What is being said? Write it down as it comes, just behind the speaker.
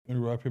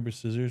Rock, paper,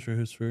 scissors for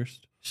who's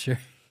first? Sure.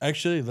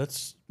 Actually,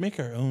 let's make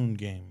our own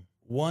game.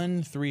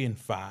 1, 3, and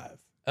 5.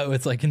 Oh,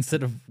 it's like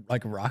instead of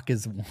like rock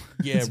is 1.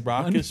 Yeah,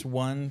 rock is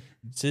 1,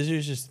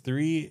 scissors is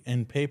 3,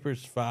 and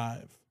paper's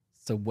 5.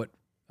 So what?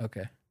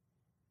 Okay.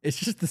 It's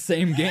just the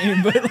same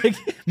game, but like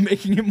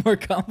making it more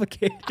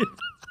complicated.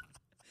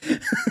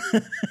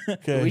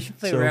 Okay. We should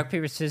play rock,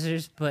 paper,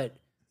 scissors, but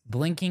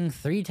blinking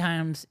 3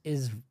 times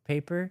is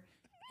paper,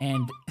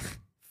 and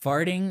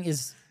farting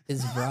is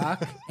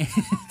rock, and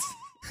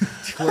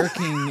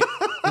twerking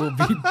will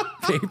be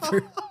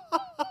paper.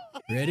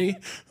 Ready?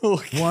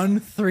 Okay. 1,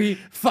 3,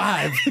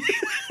 5.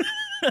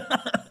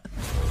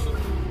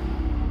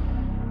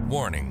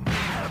 Warning.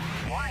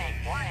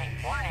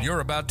 You're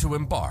about to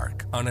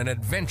embark on an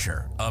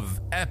adventure of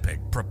epic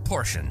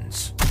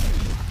proportions.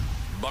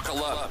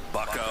 Buckle up,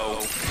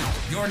 bucko.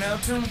 You're now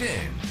tuned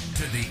in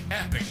to The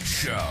Epic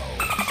Show.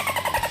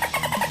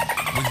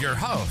 With your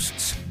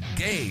hosts,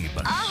 Gabe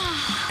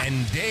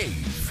and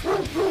Dave.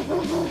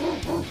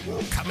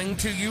 Coming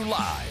to you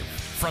live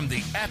from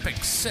the Epic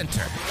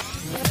Center.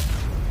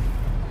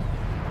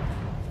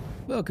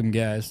 Welcome,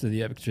 guys, to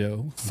the Epic Show.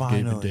 Gabe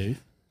Finally. and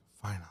Dave.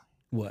 Finally.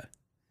 What?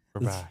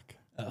 We're back.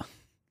 Oh.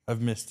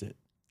 I've missed it.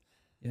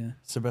 Yeah.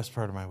 It's the best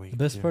part of my week. The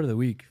best part of the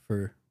week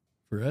for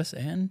us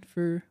and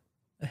for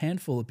a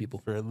handful of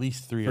people. For at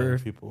least 3 For other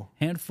people.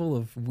 Handful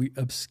of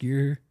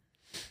obscure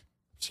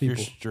Obscure,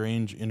 people.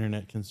 strange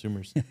internet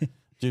consumers.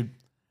 Dude,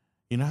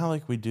 you know how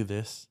like we do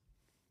this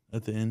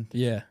at the end?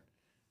 Yeah.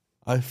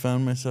 I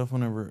found myself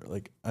whenever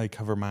like I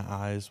cover my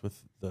eyes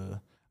with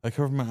I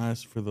cover my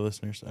eyes for the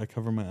listeners. I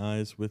cover my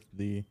eyes with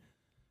the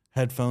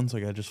headphones.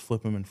 Like I just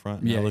flip them in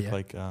front. And Yeah, I look yeah.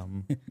 like I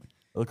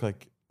look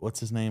like what's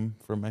his name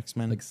from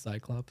X-Men? Like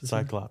Cyclops. or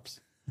something? Cyclops.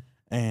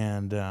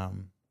 And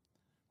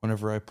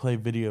whenever I play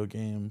video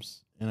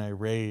games and I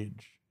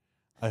rage,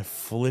 I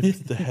flip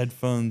the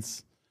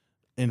headphones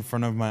in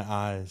front of my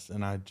eyes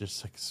and I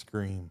just like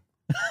scream.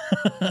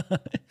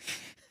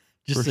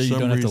 Just For so you some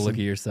don't have to reason. look at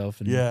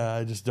yourself and Yeah,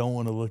 I just don't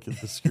want to look at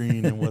the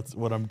screen and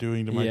what I'm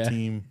doing to my Yeah.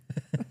 team.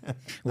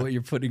 what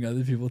you're putting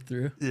other people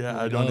through. Yeah,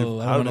 I Like, don't. oh,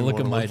 I don't want to look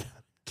at wanna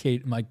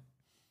my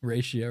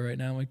ratio right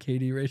now, my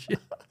KD ratio.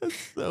 It's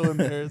so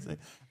embarrassing.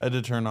 I had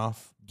to turn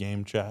off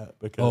game chat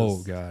because.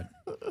 Oh God.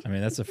 I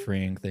mean, that's a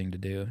freeing thing to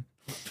do,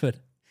 but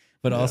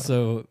Yeah.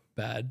 also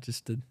bad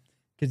just to,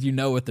 because you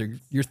know what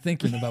you're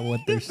thinking about what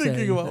they're saying.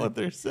 Thinking about what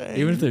they're saying.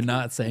 Even if they're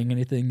not saying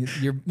anything,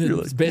 You're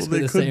it's like, basically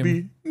well, the they could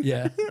same. be.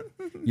 Yeah,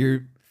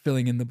 you're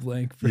filling in the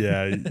blank for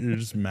Yeah, you're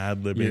just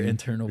mad libbing your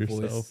internal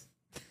yourself.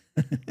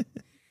 voice.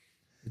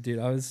 Dude,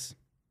 I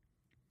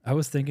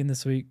was thinking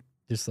this week,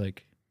 just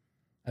like,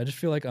 I just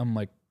feel like I'm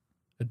like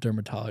a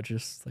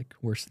dermatologist, like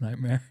worst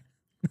nightmare.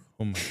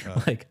 Oh my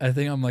god! Like I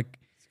think I'm like,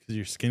 Because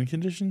your skin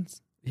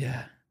conditions.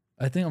 yeah,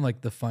 I think I'm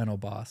like the final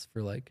boss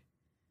for like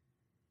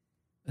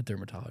a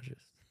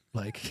dermatologist.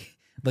 Like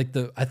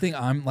I think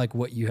I'm like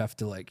what you have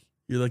to like.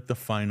 You're like the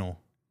final.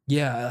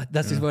 Yeah,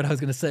 that's just Yeah. what I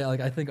was gonna say. Like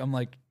I think I'm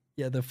like,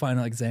 yeah, the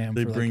final exam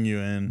They for bring like you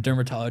in.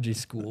 dermatology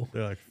school.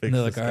 They're like, fix And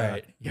they're like, this all guy.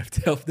 right, you have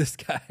to help this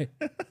guy.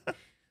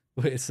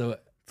 Wait, so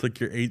It's like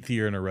your 8th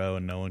year in a row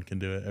and no one can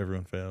do it.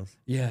 Everyone fails.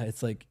 yeah,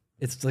 it's like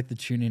the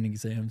tuning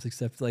exams,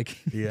 except like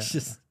Yeah. it's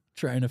just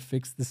trying to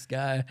fix this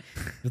guy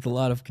with a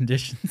lot of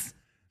conditions.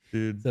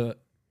 Dude. So,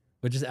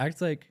 but just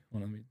act like,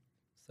 well, let me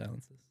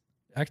silence this.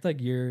 Act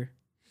like you're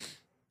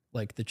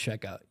like the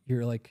checkout.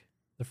 You're like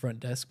the front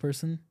desk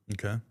person,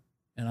 Okay.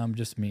 and I'm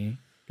just me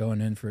going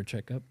in for a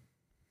checkup.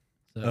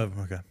 So,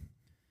 Oh, okay.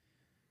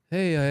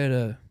 hey, I had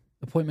a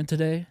appointment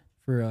today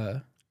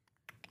for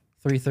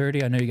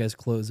 3:30. I know you guys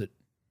close at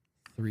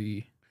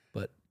 3,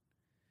 but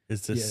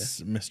Is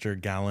this Mr.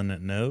 Gallon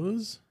at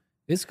nose?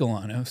 it's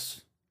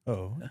Galanos.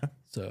 Oh, okay.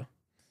 So,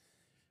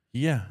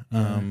 Yeah.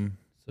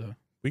 so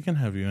We can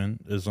have you in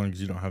as long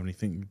as you don't have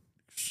anything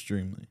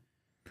extremely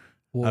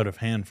well, out of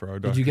hand for our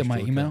doctor. did you get my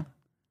email?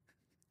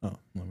 Oh,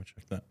 let me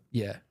check that.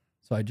 Yeah.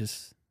 So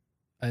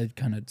I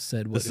kind of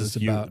said what This it was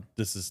is you. about.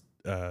 This is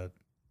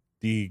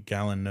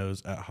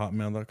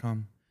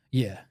thegallonnose@hotmail.com.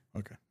 Yeah.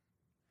 Okay.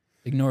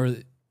 Ignore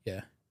the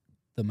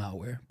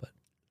malware, but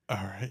All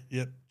right.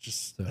 Yep.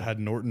 Just So- had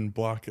Norton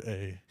block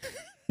a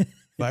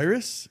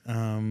virus.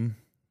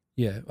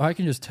 yeah, I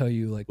can just tell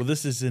you like Well,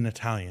 this is in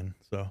Italian,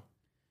 so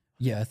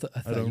yeah, I thought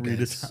I don't you read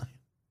guys, Italian.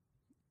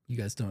 you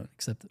guys don't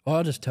accept it. Well,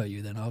 I'll just tell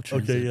you then. I'll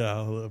translate. Okay. Yeah.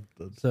 I'll,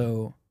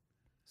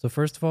 So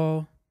first of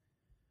all,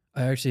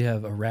 I actually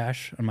have a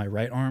rash on my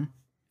right arm.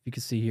 If you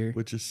can see here,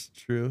 which is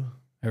true.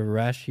 I have a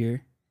rash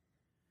here,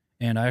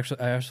 and I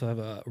also have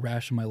a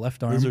rash on my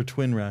left arm. Those are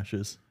twin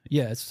rashes.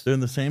 Yeah, it's They're in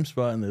the same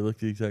spot and they look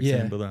the exact Yeah.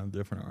 same, but they're on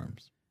different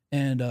arms.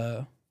 and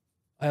I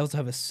also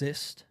have a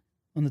cyst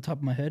on the top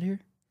of my head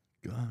here,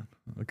 God.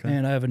 Okay.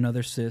 and I have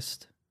another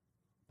cyst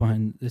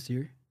behind this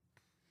ear,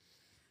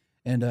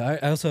 and I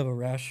also have a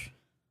rash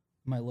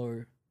on my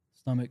lower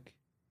stomach.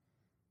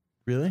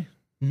 Really?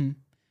 Mm-hmm.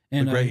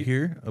 And Like right I-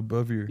 here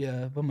above your.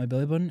 Yeah, above my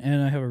belly button,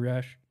 and I have a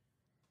rash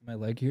on my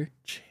leg here.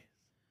 Jeez.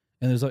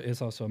 And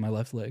it's also on my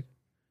left leg.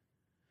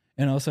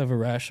 And I also have a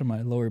rash on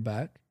my lower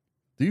back.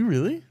 Do you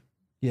really?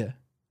 Yeah.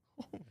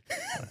 Oh my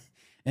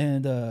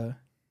And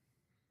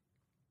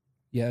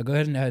yeah, go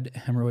ahead and add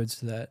hemorrhoids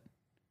to that.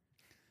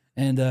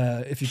 And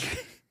if you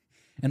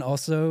and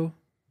also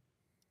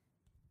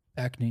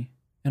acne,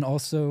 and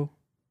also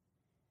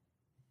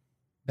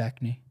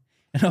backney,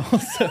 and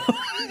also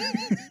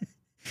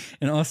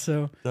and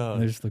also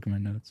Dog, I just look at my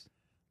notes.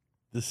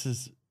 this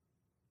is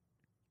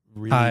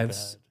really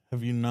Hives. bad.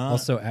 Have you not?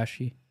 Also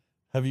ashy.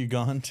 Have you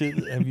gone to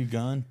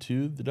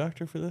the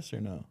doctor for this or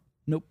no?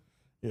 Nope.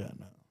 Yeah,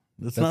 no.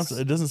 It's That's- not.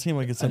 It doesn't seem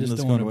like it's I something just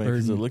that's don't going wanna away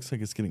because it burden- looks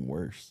like it's getting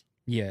worse.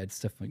 Yeah, it's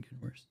definitely getting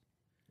worse.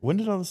 When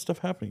did all this stuff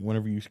happen?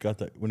 Whenever you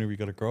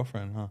got a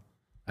girlfriend, huh?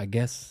 I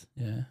guess.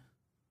 Yeah.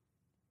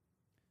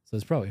 So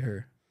it's probably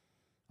her.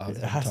 It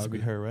has to be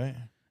her, right?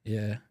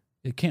 Yeah.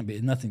 It can't be.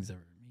 Nothing's ever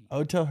me. I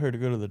would tell her to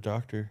go to the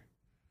doctor,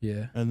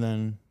 Yeah. and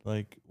then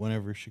like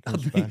whenever she I'll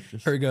comes make back,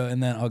 just her go,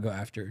 and then I'll go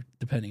after,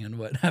 depending on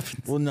what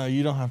happens. well, no,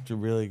 you don't have to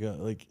really go.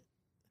 Like,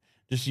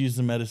 just use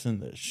the medicine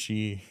that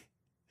she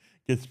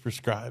gets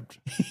prescribed.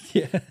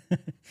 Yeah.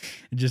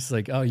 Just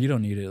like, oh, you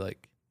don't need it.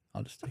 Like,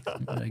 I'll just take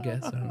some, I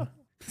guess. I don't know.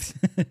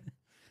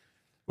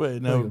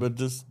 Wait, no, but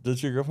does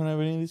your girlfriend have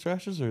any of these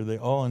rashes, or are they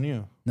all on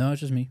you? No, it's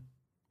just me.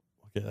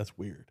 Okay, that's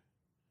weird.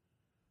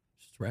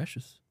 Just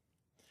rashes.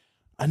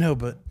 I know,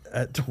 but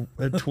at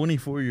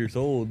 24 years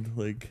old,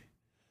 like,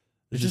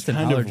 it's just just an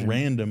kind of allergen.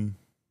 random.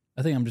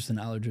 I think I'm just an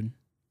allergen.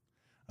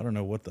 I don't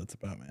know what that's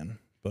about, man.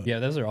 But Yeah,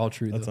 those are all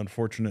true. that's Though.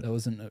 unfortunate. That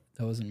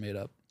wasn't made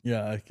up.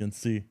 Yeah, I can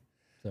see.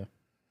 So.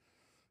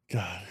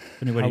 God,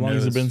 If anybody how long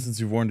has it knows- been since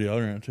you've worn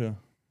deodorant too?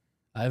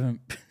 I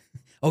haven't.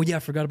 Oh yeah, I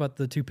forgot about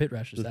the 2 pit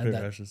rashes. The I had pit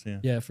that. rashes, yeah.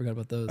 Yeah, I forgot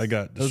about those. I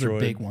got those destroyed.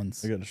 are big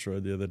ones. I got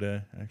destroyed the other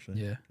day,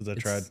 actually. Yeah, because I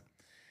it's- tried.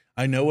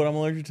 I know what I'm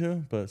allergic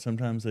to, but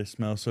sometimes they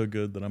smell so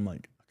good that I'm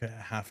like, okay,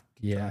 I have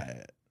to try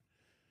it.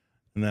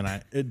 And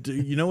then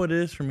you know what it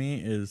is for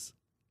me is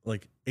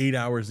like 8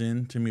 hours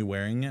into me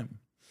wearing it,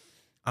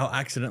 I'll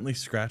accidentally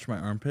scratch my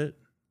armpit,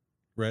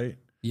 right?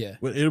 Yeah.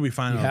 Well, it'll be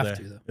fine You all have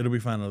day. to, though. It'll be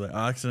fine all day.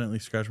 I'll accidentally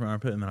scratch my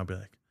armpit, and then I'll be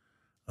like,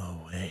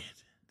 oh wait,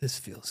 This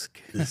feels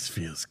good. this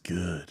feels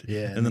good.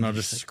 Yeah, and then I'll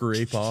just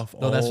scrape off.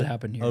 Oh, that's what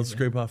happened here. I'll yeah.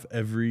 scrape off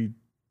every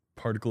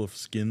particle of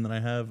skin that I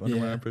have under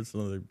my Yeah. armpits,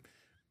 so they're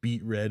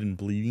beet red and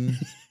bleeding.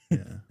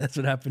 Yeah, That's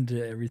what happened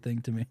to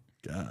everything to me.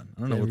 God, I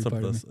don't know Every what's up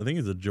part with of this. I think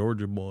it's a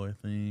Georgia boy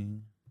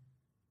thing.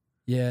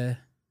 Yeah.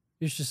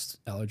 It's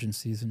just allergen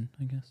season,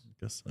 I guess. I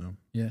guess so.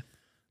 Yeah.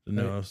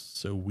 Didn't know I was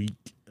so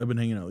weak. I've been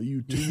hanging out with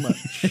you too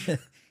much.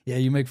 Yeah,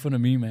 you make fun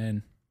of me,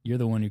 man. You're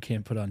the one who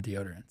can't put on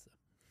deodorant.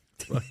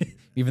 So.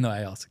 Even though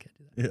I also can't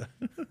do that.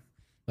 Yeah.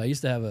 But I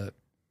used to have a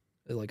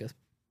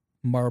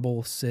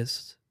marble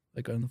cyst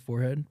like on the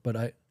forehead, but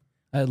I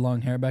had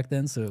long hair back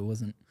then, so it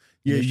wasn't.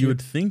 Yeah, an issue. you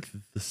would think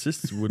that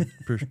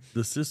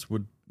the cysts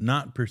would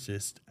not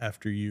persist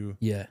after you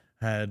Yeah,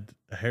 had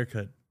a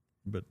haircut,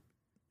 but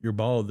you're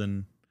bald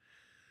and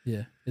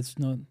yeah. It's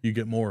not. you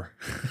get more.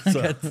 I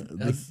So got- I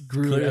this is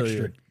grew clearly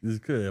extra. this is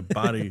clearly a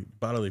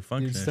bodily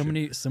function.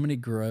 Dude, so many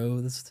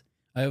growths.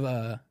 I have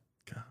God.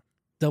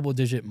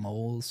 double-digit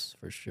moles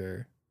for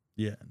sure.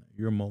 Yeah,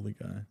 you're a moldy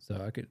guy.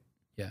 So I could,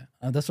 yeah.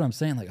 That's what I'm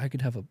saying. Like I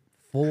could have a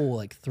full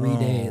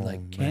 3-day Oh,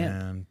 like camp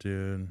man,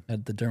 dude.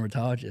 at the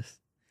dermatologist.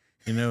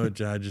 You know what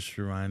Jai just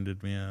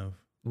reminded me of?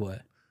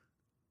 What?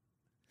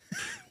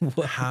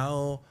 What?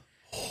 How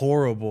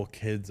horrible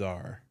kids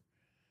are.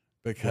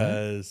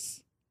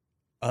 Because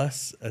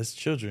us as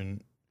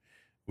children,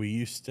 we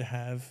used to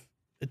have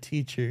a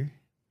teacher,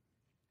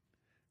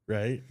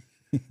 right?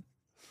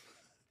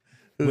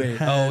 Who Wait.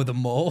 had- The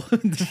mole,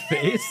 the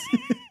face.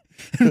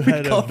 who we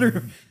had called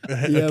her.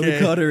 Yeah, we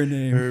called her a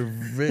name. her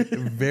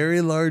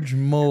very large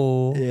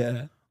mole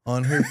Yeah.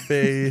 on her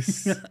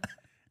face,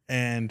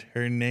 and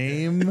her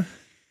name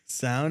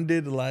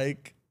sounded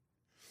like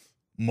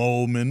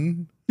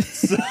Molman,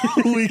 so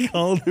we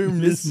called her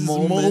Miss Mrs.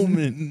 Molman.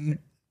 Molman.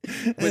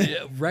 But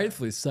yeah,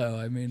 rightfully so.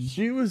 I mean,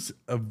 She was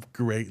a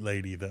great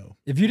lady, though.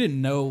 if you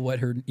didn't know what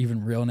her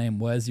even real name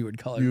was, you would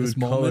call her You Miss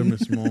would call her Molman.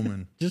 Miss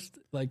Molman. Just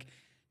like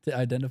to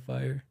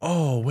identify her.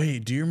 Oh,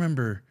 wait, do you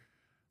remember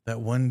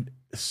that one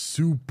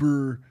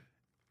super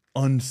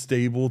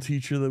unstable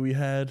teacher that we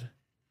had?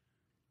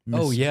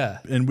 Oh Miss- yeah,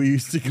 And we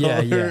used to call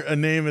Yeah, her yeah. a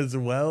name as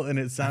well, and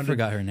it I sounded.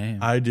 forgot her name.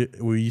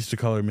 We used to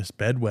call her Miss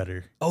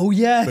Bedwetter. Oh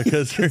yeah,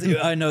 Because her-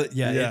 I know.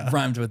 Yeah, Yeah. it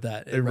rhymed with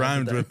that. It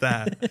rhymed with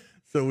that.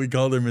 So we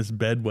called her Miss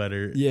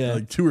Bedwetter. Yeah.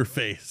 Like to her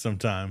face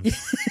sometimes.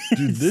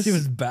 Dude, this she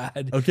was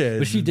bad. okay.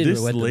 but she did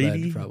this wet the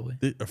lady, bed, probably.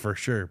 for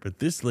sure. But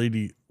this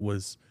lady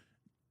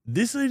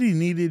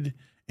needed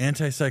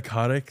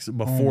antipsychotics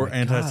before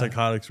my God.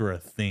 antipsychotics were a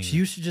thing. She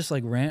used to just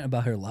like rant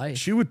about her life.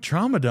 She would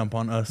trauma dump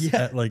on us Yeah.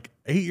 at like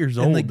 8 years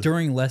old. and like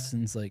during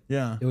lessons, like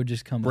yeah. it would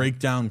just come Break up.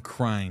 down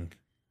crying.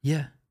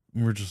 Yeah,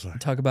 And we're just like,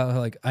 talk about how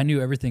like I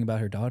knew everything about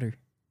her daughter.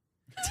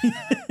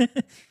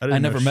 didn't I know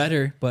never she- met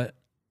her, but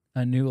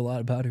I knew a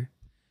lot about her.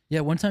 Yeah,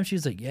 one time she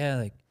was like, "Yeah,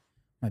 like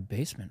my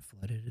basement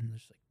flooded," and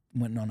just like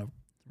went on a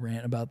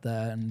rant about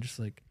that, and just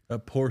like,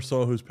 That poor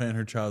soul who's paying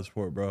her child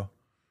support, bro.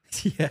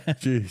 yeah.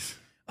 Jeez.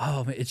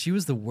 Oh man, she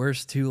was the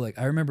worst too. Like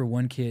I remember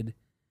one kid,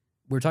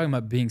 we were talking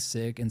about being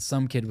sick, and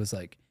some kid was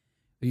like,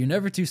 but you're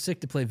never too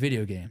sick to play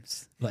video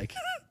games. Like,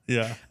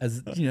 Yeah.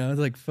 as you know,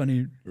 like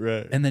funny.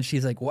 Right. And then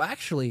she's like, well,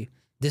 actually,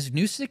 this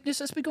new sickness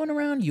that's been going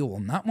around, you will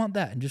not want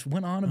that. And just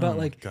went on about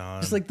my like,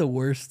 God. just like the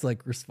worst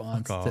like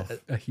response Fuck to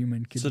a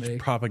human could Such make.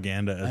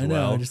 propaganda as I know.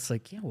 well. Just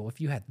like, yeah, well,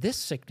 if you had this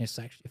sickness,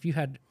 actually, if you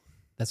had,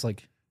 that's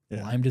like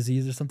Yeah. Lyme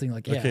disease or something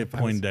like, yeah. Okay, if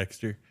I was-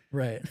 Poindexter.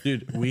 Right.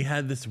 Dude, we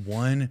had this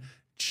one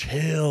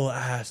chill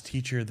ass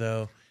teacher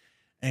though,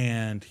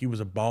 and he was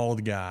a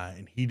bald guy,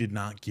 and he did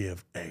not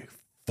give a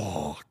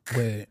fuck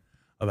Wait.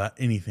 about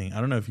anything. I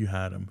don't know if you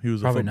had him. He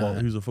was Probably a football. not.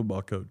 He was a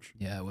football coach.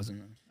 Yeah, I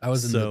wasn't. I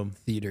was in So- the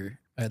theater.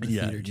 I had the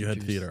Yeah, theater you had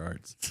teachers. theater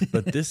arts,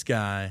 but this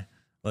guy,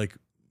 like,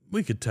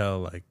 we could tell,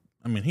 like,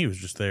 I mean, he was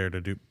just there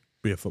to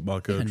be a football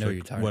coach, know like,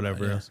 you're talking whatever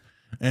about, yeah. else.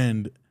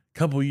 And a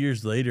couple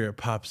years later, it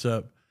pops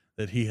up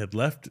that he had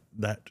left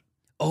that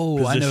Oh,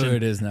 position, I know who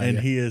it is now. and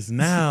yeah. he is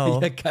now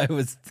that guy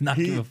was not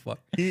he- give a fuck.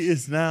 he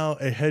is now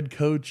a head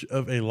coach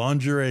of a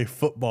lingerie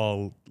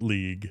football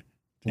league.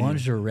 team.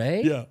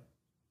 Lingerie? Yeah.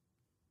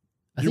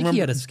 I Do you think he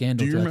had a remember-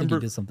 scandal. do you Too. I think remember-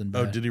 he did something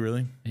Oh, bad. did he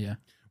really? Yeah.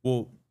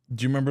 Well,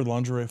 do you remember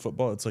lingerie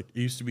football? It's like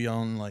it used to be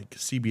on like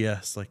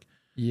CBS, like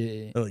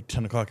Yeah. at like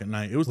 10 o'clock at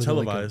night. It was Was it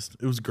like a- televised.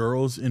 It was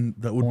girls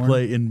that would Porn?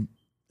 play in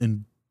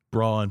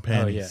bra and Oh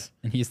panties. yeah.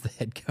 And he's the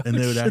head coach. And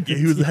they would of act,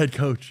 he was the team. head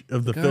coach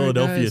of the Like, "All right,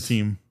 Philadelphia guys."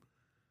 team.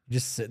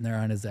 Just sitting there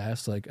on his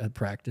ass like at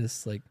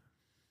practice, like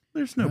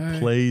There's no All right.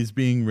 plays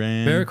being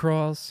ran. bear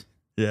crawls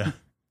Yeah.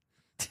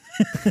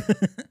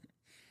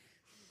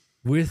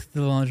 with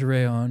the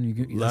lingerie on.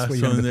 That's Last what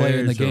you're one going to play there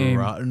in the is a game.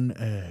 rotten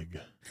egg.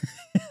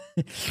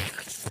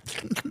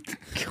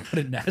 What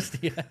a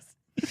nasty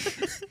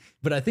ass.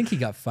 But I think he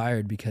got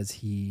fired because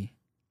he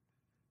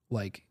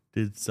like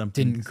Did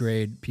something. didn't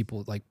grade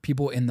people, like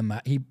people in the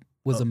math. He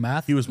was a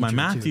math. He was my teacher,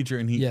 math too. teacher,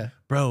 and he, Yeah.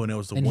 bro, and it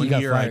was the And he one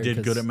got year I fired did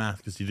good 'cause- at math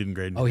because he didn't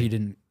grade. Oh, he anything.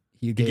 didn't.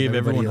 He gave everybody,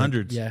 everyone like-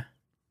 hundreds. Yeah.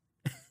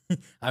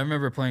 I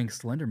remember playing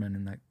Slenderman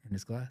in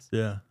his class.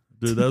 Yeah,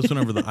 dude, that was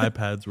whenever the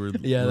iPads were.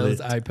 Yeah, that was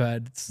lit.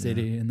 iPad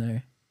City in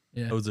there.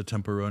 Yeah. I was a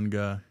Temple Run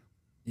guy.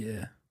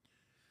 Yeah.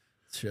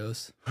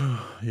 Shows.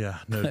 Yeah,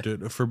 no,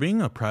 dude. For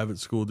being a private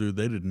school, dude,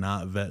 they did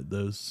not vet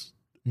those.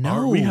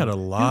 No. We had a dude,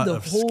 lot the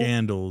of whole-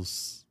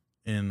 scandals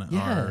in Yeah.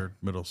 our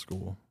middle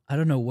school. I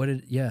don't know what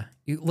it. Yeah.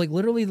 Like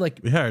literally, like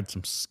We hired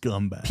some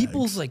scumbags.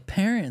 people's like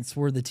parents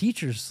were the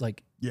teachers.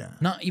 Like yeah,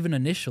 not even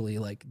initially.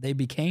 Like they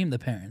became the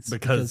parents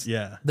because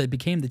yeah, they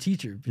became the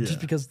teacher Yeah. just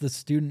because the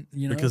student.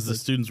 You know, because it's the like,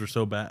 students were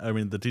so bad. I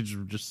mean, the teachers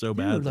were just so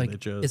bad dude, that like they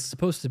chose. it's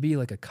supposed to be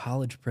like a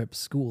college prep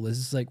school. This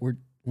is like we're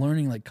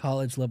learning like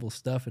college level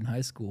stuff in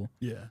high school.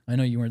 Yeah, I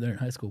know you weren't there in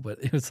high school,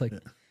 but it was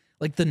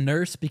like the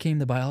nurse became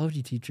the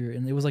biology teacher,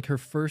 and it was like her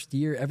first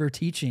year ever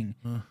teaching.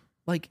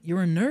 Like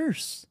you're a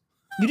nurse,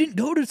 you didn't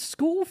go to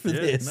school for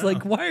Yeah, this. no.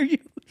 Like why are you?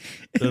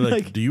 they're And,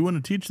 like, "Do you want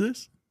to teach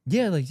this?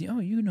 yeah, like oh,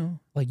 you know,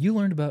 like you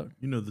learned about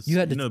You know this. You You,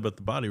 had to- know about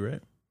the body,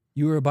 right?"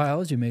 you were a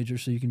biology major,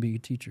 so you can be a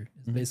teacher.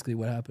 Is Mm-hmm. basically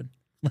what happened.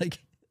 Like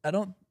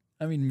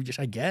I mean,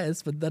 I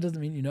guess, but that doesn't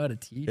mean you know how to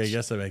teach. Yeah, I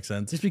guess that makes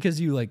sense. Just because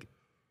you like,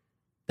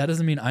 that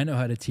doesn't mean I know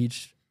how to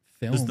teach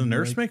film. Does the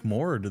nurse like, make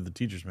more, or did the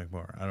teachers make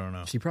more? I don't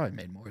know. She probably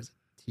made more as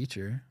a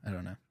teacher. I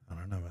don't know. I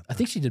don't know about I that.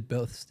 think she did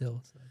both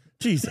still. So.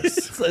 Jesus.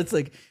 So it's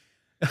like,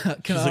 can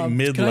She's I,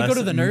 like can I go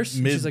to the mid-lesson- nurse?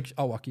 And mid- she's like,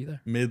 I'll walk you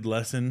there. Mid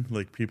lesson,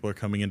 like people are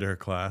coming into her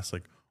class,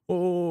 like,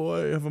 "Oh,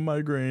 I have a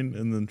migraine,"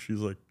 and then she's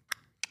like,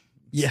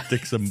 Yeah.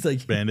 sticks a It's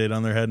like- band-aid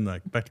on their head and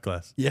like back to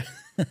class. Yeah.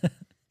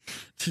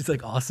 She's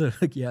like, also,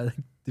 like, yeah,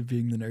 like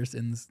being the nurse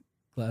in this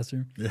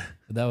classroom. Yeah.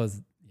 But that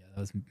was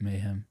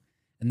mayhem.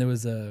 And there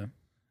was a,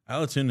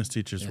 Alatoon's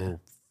teachers Yeah. were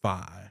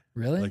fire.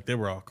 really? Like they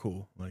were all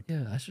cool. Like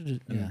yeah, I should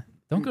just, and yeah.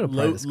 Don't go to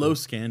low, private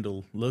school.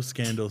 low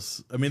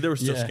scandals. I mean, there were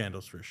still Yeah.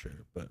 scandals for sure,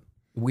 but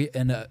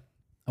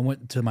I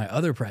went to my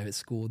other private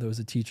school. There was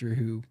a teacher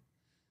who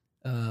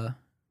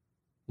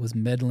was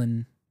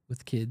meddling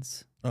with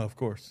kids. oh, of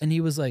course. And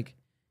he was like,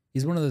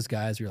 he's one of those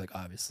guys where you're like,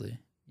 obviously,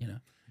 you know.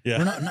 Yeah.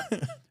 We're not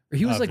or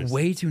he was like Obviously.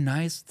 way too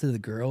nice to the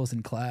girls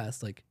in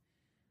class. Like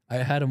I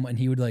had him and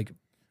he would like,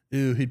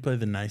 Ew, he'd play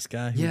the nice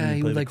guy. yeah,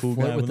 he play would the like cool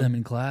flirt guy with them. them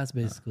in class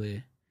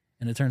basically.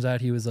 And it turns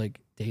out he was like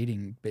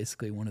dating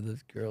basically one of the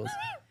girls.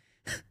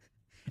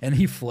 And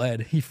he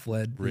fled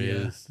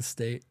Riz. the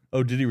state.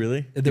 Oh, did he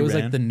really? There He was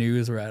ran? like the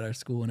news were at our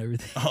school and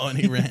everything. Oh, and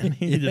he ran.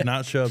 He Yeah. did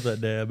not show up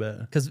that day, I bet.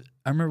 Because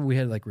I remember we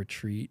had like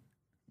retreat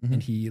Mhm.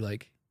 and he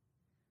like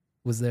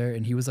was there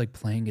and he was like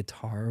playing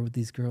guitar with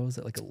these girls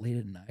at like late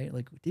at night.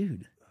 Like,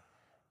 dude,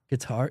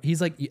 guitar.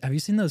 He's like, have you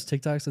seen those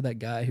TikToks of that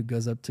guy who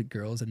goes up to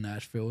girls in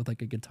Nashville with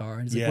like a guitar?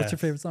 And he's like, what's your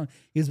Yes. favorite song?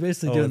 He was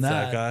basically Oh, doing it's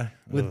that, guy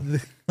with Ugh.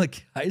 the,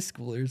 like high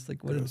schoolers.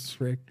 Like, what a Gross.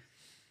 frick.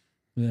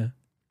 Yeah.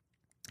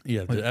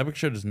 Yeah, Wait. the Epic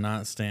Show does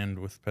not stand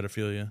with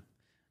pedophilia.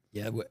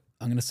 Yeah.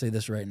 I'm going to say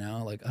this right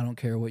now. Like, I don't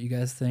care what you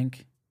guys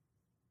think.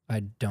 I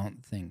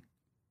don't think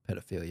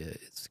pedophilia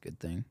is a good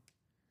thing.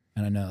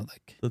 And I know,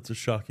 like, That's a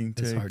shocking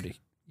take. it's hard to,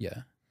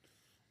 yeah.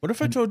 What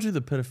if I told you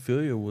that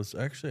pedophilia was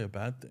actually a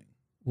bad thing?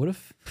 What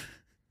if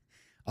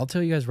I'll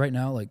tell you guys right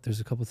now, like there's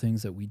a couple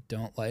things that we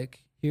don't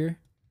like here.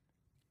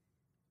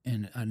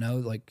 And I know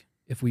like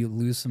if we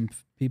lose some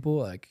people,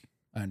 like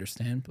I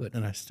understand, but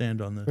And I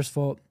stand on this. first of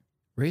all,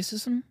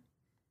 racism,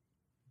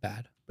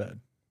 bad. Bad.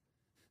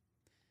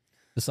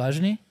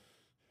 Misogyny,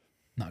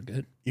 not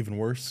good. Even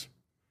worse.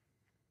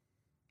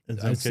 In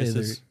some I'd say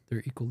cases.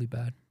 they're equally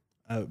bad.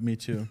 Me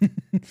too.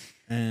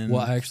 And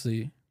Well, I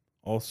actually,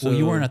 also,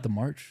 you weren't at the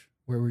march.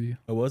 Where were you?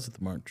 I was at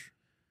the march.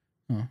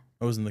 Oh,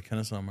 I was in the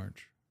Kennesaw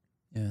March.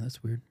 yeah,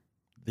 that's weird.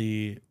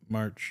 The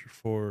march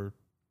for.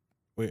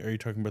 Wait, are you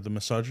talking about the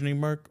misogyny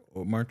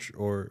march,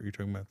 or are you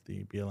talking about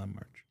the BLM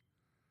march?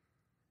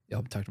 Yeah,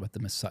 I'm talking about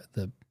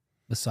the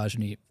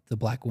misogyny, the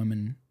black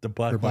women. The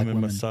black For black women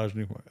women.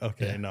 misogyny march.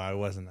 Okay, Yeah. no, I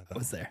wasn't at that. I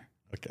was there,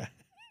 Okay.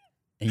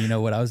 and you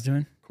know what I was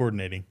doing?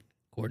 Coordinating.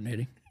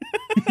 Coordinating.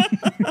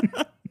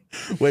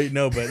 Wait,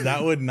 no, but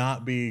that would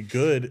not be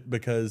good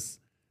because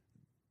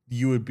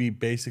you would be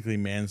basically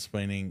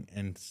mansplaining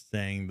and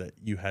saying that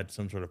you had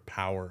some sort of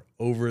power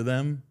over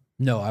them.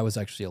 No, I was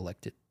actually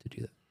elected to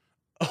do that.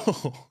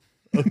 Oh,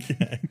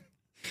 okay.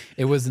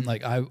 It wasn't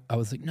like I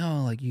was like,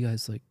 no, like you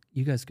guys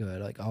go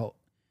ahead. Like I'll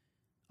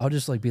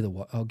just like be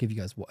I'll give you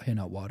guys hand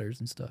out waters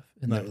and stuff.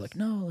 And they were Nice. like,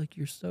 no, like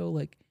you're so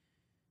like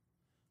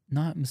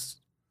not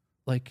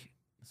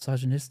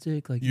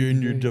misogynistic. Like You're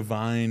in your very-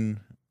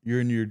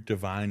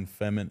 divine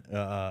feminine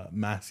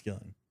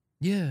masculine.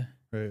 Yeah,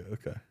 Right,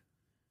 okay.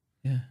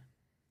 yeah.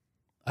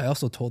 I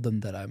also told them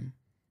that I'm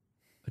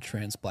a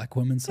trans black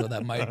woman, so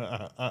that might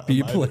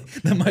be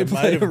that might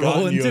play a have role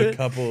gotten you into a it.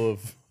 couple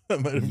of that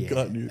might have Yeah.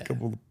 gotten you a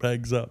couple of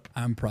pegs up.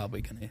 I'm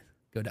probably gonna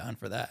go down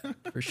for that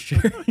for sure.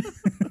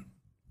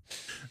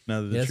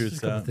 Now that the Yeah, it's truth's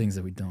just a couple out. things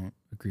that we don't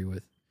agree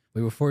with.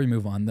 Wait, before we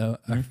move on though,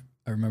 I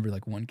remember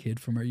like one kid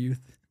from our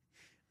youth.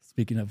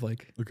 Speaking of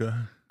like Okay.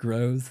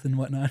 growth and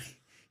whatnot,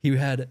 he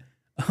had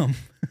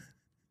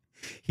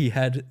he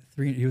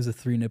was a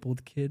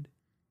 3-nippled kid.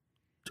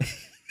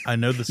 I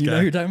know this You know guy.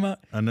 who you're talking about?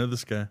 I know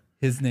this guy.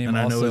 His name And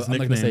I know also, his I'm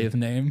not gonna say nickname. his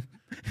name.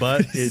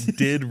 But it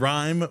did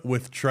rhyme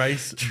with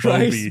Trice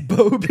Trice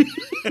Bobby. Bobby.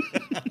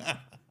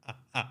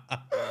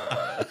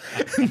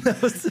 That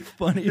was the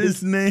funniest.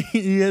 His name,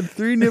 he had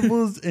 3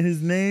 nipples and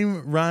his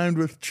name rhymed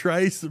with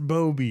Trice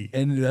Bobby.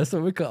 And that's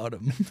what we called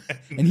him.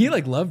 And he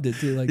like loved it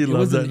too. Like He it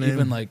loved wasn't that name.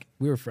 even like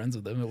we were friends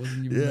with him. It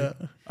wasn't even Yeah.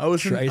 like I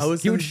was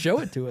Trice. He would show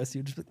it to us. He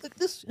would just be like, look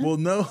this. Well,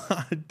 no,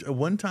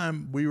 one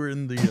time we were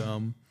in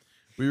the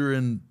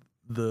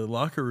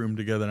locker room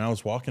together and I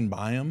was walking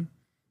by him,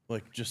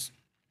 like just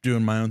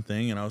doing my own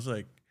thing. And I was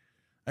like,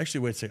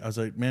 actually, wait a second. I was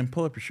like, man,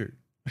 pull up your shirt.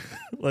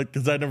 Like,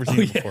 cause I'd never seen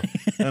it before.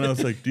 And I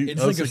was like, dude,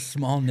 It's I was like a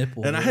small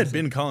nipple. and I It had was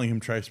been calling him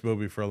Trice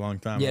Bobby for a long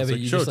time. Yeah, I was but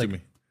like, you show it just, to like,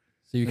 me.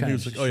 so you And kind he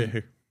of was like, oh yeah,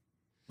 here.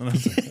 And I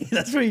was like,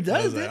 that's what he I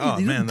does. was Dude. like, oh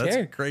He man, doesn't that's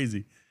care.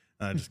 crazy.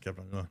 And I just kept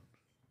on going.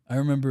 I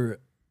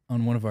remember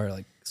on one of our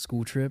like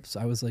school trips,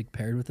 I was like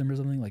paired with him or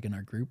something, like in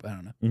our group. I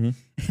don't know. Mhm.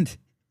 And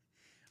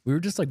we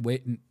were just like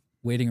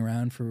waiting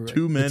around for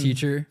 2 men, the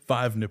teacher.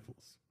 5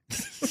 nipples.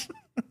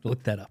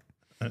 Look that up.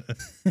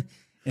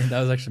 And that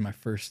was actually my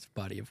first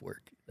body of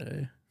work that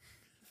I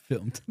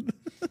filmed.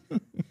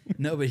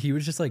 No, but he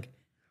was just like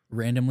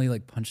randomly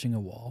like punching a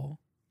wall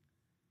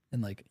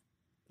and like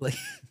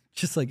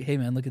just like, hey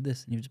man, look at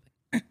this. And he was just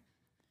like,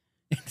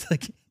 it's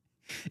like,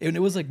 and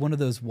it was like one of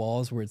those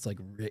walls where it's like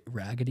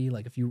raggedy.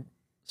 Like if you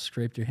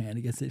scraped your hand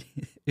against it,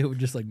 it would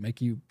just like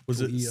make you.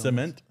 Was it bleed almost.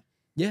 cement?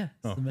 Yeah,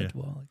 Oh, cement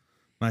yeah. wall. Like,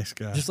 Nice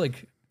guy. just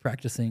like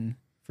practicing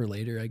for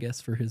later, I guess,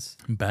 for his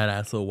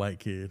Badass little white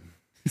kid.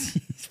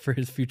 for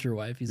his future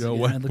wife. He's Yo, like,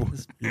 yeah, white man, look boy. at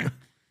this. Yeah.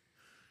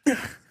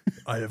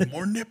 I have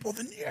more nipple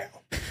than you.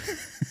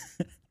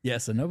 Yeah,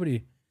 so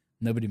nobody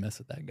messed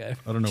with that guy.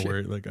 I don't know Sure.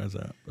 where that guy's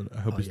at, but I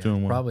hope Oh, he's yeah,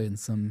 doing well. Probably in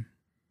some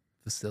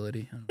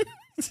facility. I don't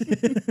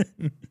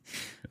know.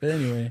 But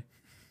anyway,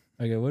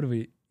 okay, what do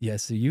we? Yeah,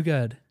 so you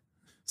got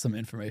some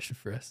information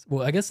for us.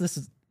 Well, I guess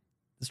this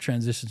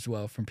transitions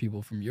well from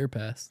people from your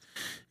past.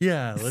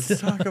 Yeah, let's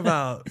talk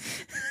about.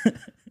 I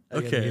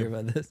gotta hear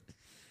about this.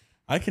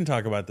 I can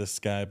talk about this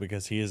guy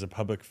because he is a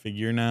public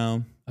figure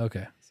now.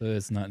 Okay, so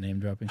it's not name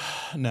dropping.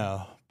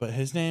 No, but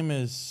his name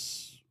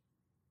is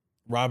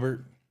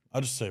Robert. I'll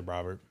just say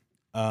Robert.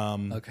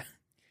 Okay.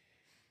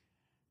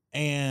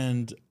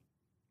 And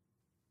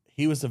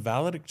he was a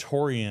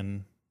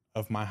valedictorian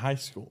of my high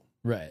school.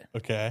 Right.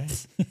 Okay.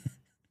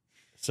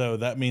 So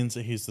that means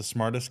that he's the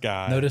smartest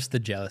guy. Notice the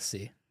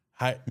jealousy.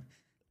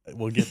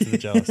 We'll get to the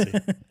jealousy.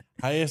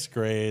 Highest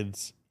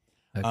grades.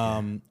 Okay.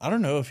 I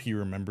don't know if he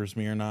remembers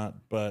me or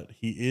not, but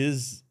he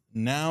is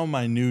now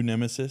my new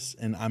nemesis.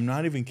 And I'm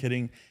not even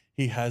kidding.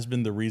 He has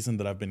been the reason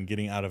that I've been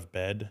getting out of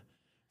bed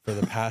for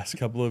the past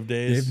couple of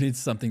days. Gabe needs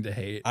something to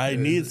hate. I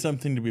need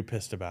something to be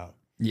pissed about.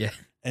 Yeah.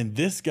 And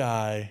this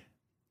guy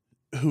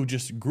who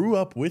just grew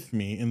up with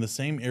me in the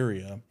same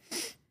area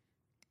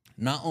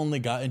not only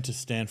got into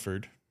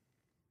Stanford.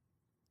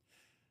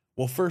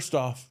 Well, first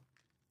off,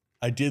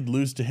 I did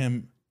lose to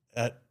him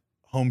at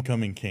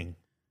Homecoming King.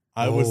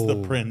 I was the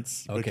Oh,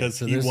 prince okay, because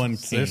so he there's- won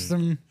king. There's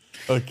some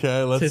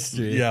Okay, let's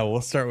history. yeah,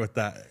 we'll start with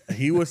that.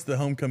 He was the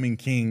homecoming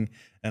king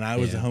and I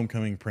was the Yeah.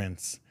 homecoming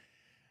prince.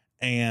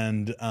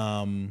 And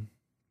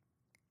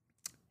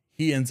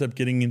he ends up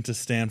getting into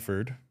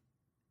Stanford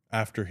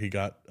after he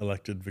got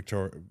elected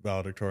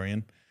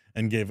valedictorian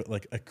and gave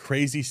like a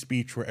crazy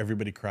speech where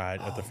everybody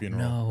cried at the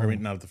funeral. no. Or, I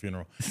mean, not at the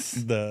funeral.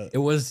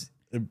 It was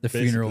the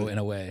funeral in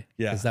a way.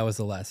 Yeah. Because that was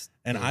the last.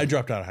 And I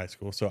dropped out of high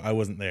school, so I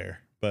wasn't there.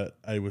 But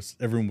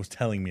everyone was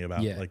telling me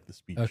about like the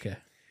speech. Okay.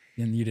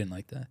 And you didn't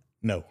like that?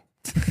 No.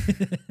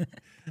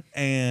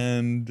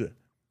 And a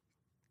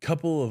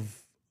couple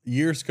of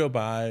years go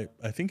by.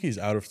 I think he's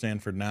out of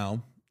Stanford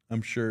now.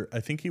 I'm sure. I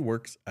think he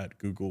works at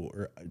Google,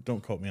 or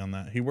don't quote me on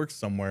that. He works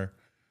somewhere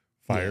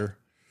fire.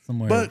 Yeah,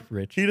 somewhere but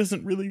rich. He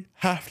doesn't really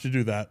have to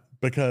do that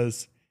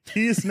because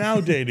he is now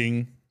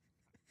dating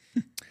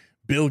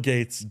Bill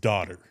Gates'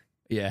 daughter.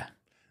 Yeah.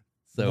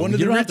 So one of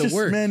the richest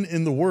men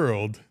in the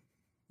world.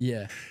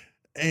 Yeah.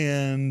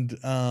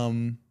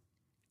 And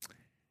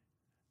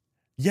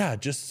yeah,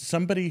 just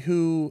somebody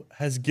who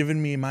has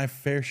given me my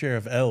fair share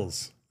of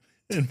L's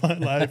in my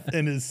life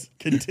and is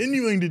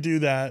continuing to do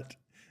that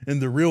in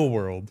the real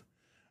world.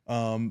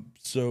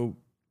 So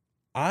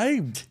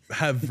I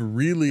have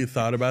really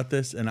thought about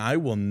this, and I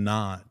will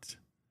not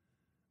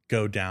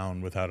go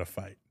down without a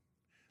fight.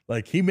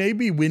 Like, he may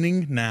be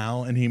winning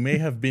now, and he may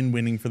have been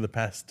winning for the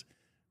past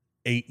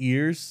 8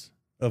 years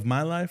of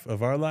my life,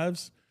 of our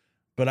lives,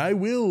 but I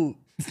will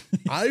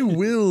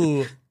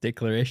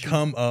Declaration.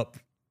 come up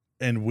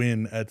and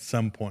win at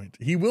some point.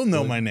 He will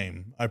know my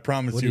name. I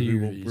promise you, he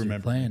will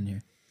remember. Plan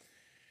here?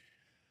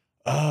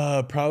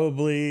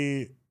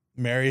 Probably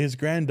marry his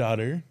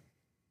granddaughter.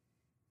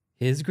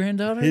 His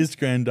granddaughter? His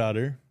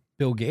granddaughter,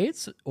 Bill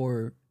Gates,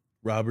 or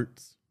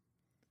Roberts.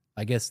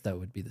 I guess that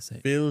would be the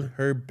same. Fill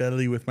her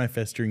belly with my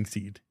festering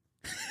seed.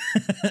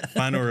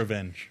 Final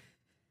revenge.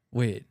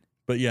 Wait.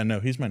 But yeah, no,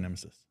 he's my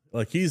nemesis.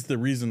 Like, he's the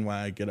reason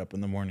why I get up in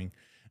the morning,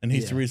 and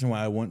he's the reason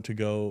why I want to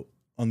go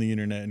on the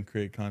internet and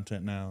create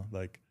content now.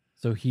 Like,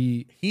 so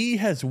he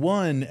has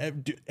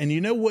won, and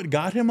you know what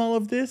got him all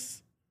of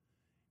this?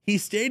 He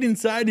stayed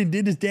inside and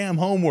did his damn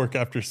homework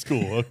after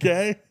school,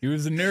 okay? He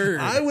was a nerd.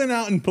 I went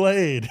out and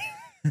played.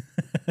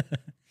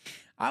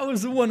 I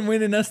was the one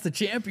winning us the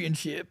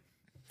championship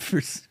for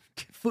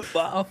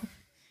football.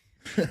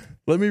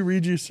 Let me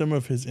read you some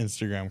of his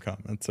Instagram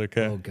comments,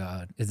 okay? Oh,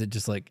 God. Is it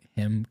just like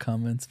him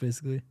comments,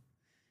 basically?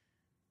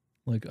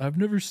 Like, I've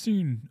never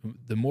seen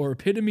the more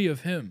epitome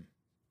of him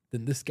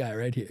than this guy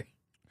right here.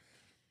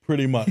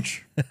 Pretty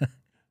much.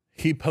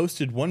 He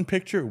posted one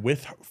picture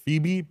with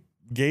Phoebe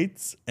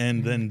Gates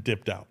and then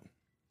dipped out.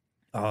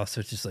 Oh, so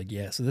it's just like,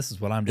 yeah, so this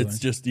is what I'm doing. It's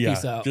just,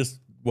 Peace out. just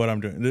what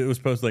I'm doing. It was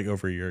posted like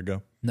over a year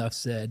ago. Enough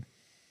said.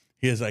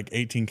 He has like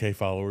 18K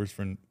followers just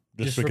from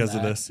because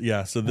of that? this.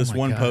 Yeah, so this my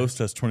one God. post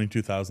has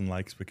 22,000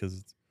 likes because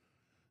it's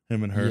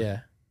him and her.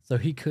 Yeah. So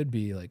he could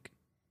be like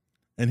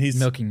And he's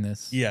milking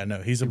this. Yeah,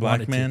 no, he's a He black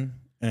wanted to. man,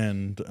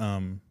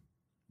 and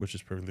which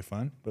is perfectly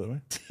fine, by the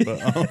way. But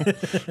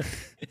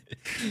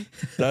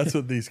that's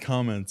what these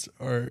comments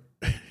are.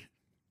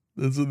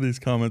 That's what these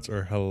comments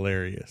are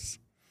hilarious.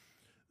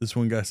 This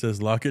one guy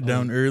says, "Lock it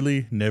down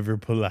early, never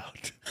pull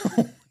out."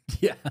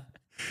 Yeah.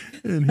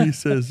 And he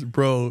says,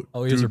 "Bro."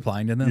 Oh, he was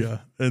replying to them? Yeah,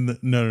 and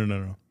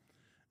no.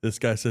 This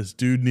guy says,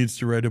 "Dude needs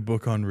to write a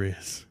book on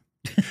Riz."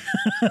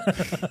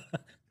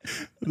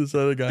 This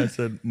other guy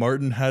said,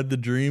 "Martin had the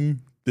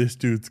dream. This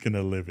dude's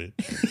gonna live it."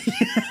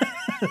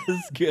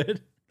 That's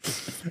good.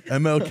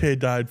 MLK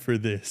died for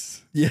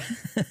this. Yeah.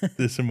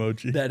 This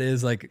emoji. That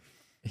is like,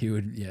 he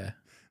would, yeah.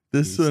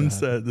 This one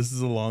said, this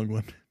is a long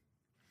one.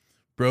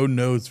 Bro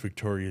knows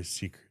Victoria's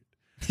Secret.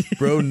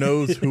 Bro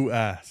knows who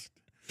asked.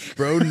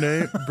 Bro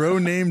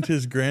named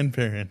his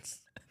grandparents.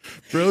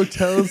 Bro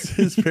tells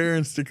his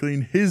parents to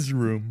clean his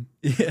room.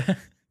 Yeah.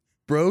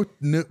 Bro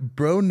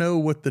know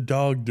what the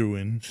dog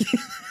doing.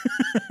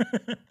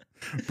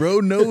 Bro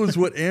knows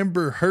what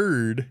Amber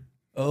heard.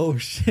 Oh,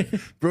 shit.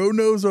 Bro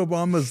knows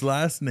Obama's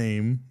last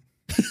name.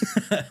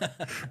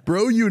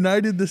 Bro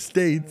united the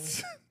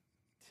states.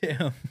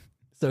 Damn.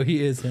 So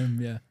he is him,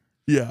 yeah.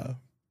 Yeah.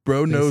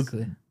 Bro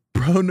Basically.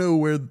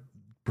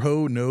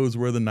 knows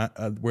where the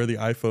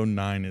iPhone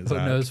 9 is. Who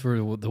at. knows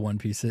where the One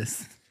Piece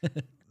is?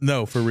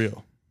 No, for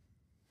real.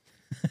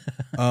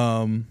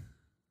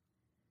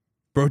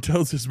 Bro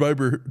tells his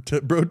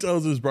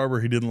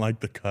barber he didn't like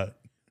the cut.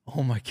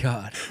 Oh my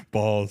God.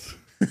 Balls.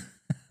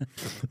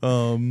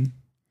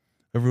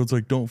 Everyone's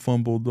like, don't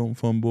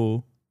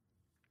fumble.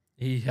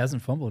 He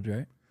hasn't fumbled,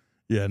 right?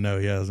 Yeah, no,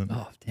 he hasn't.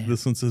 Oh, damn.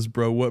 This one says,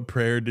 bro, what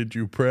prayer did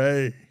you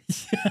pray?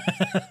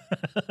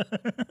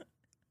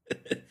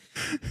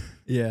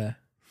 Yeah.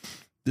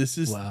 This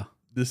is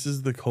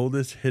the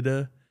coldest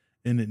hitter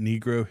in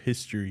Negro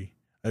history.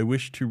 I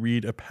wish to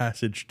read a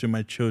passage to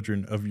my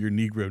children of your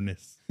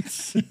Negroness.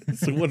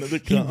 So one of the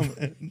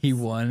comments. He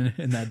won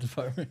in that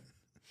department.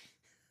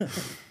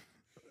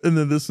 And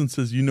then this one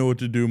says, you know what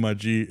to do, my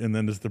G. And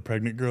then it's the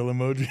pregnant girl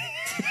emoji.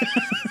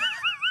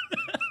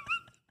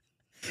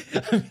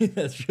 I mean,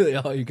 that's really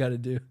all you got to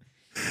do.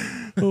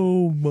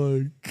 Oh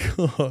my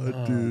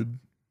God, dude.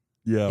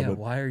 Yeah, Yeah, but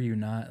why are you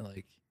not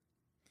like,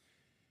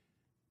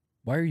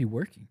 why are you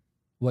working?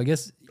 Well, I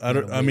guess I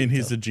don't. I mean,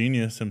 he's a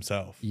genius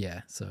himself.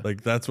 Yeah, so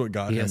Like that's what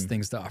got he him. has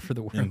things to offer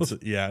the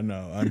world.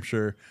 No, I'm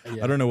sure.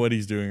 Yeah. I don't know what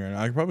he's doing right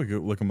now. I could probably go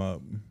look him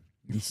up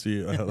and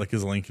see like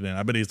his LinkedIn.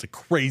 I bet he has a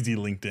crazy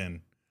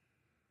LinkedIn.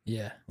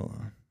 Yeah. Hold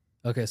on.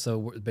 Okay,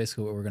 so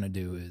basically what we're gonna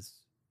do is,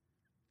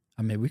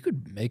 I mean, we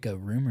could make a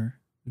rumor.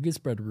 We could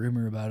spread a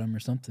rumor about him or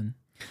something,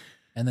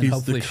 and then He's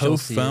hopefully the she'll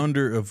see it.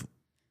 co-founder of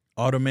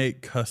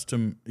Automate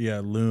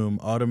Loom,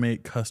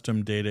 Automate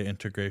Custom Data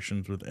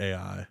Integrations with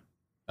AI.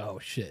 Oh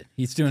shit,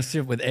 he's doing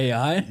shit with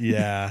AI.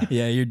 Yeah,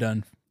 Yeah, you're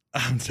done.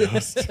 I'm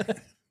toast.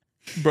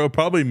 Bro,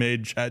 probably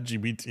made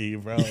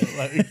ChatGPT, bro.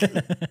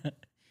 Like,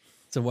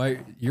 So why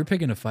you're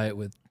picking a fight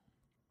with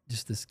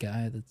just this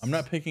guy? That's I'm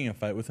not picking a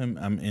fight with him.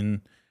 I'm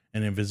in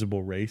an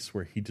invisible race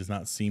where he does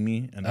not see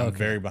me, and I'm Okay.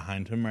 very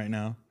behind him right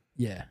now.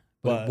 Yeah,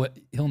 But what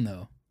he'll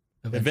know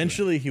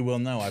Eventually he will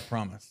know, I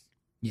promise.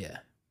 Yeah.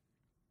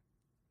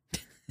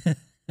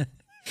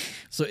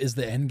 So is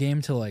the end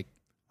game to like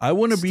I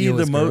want to be steal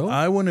the his most. girl?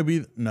 I want to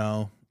be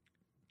no.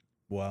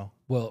 Well,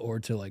 or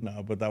to like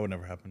no, but that would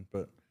never happen.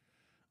 But,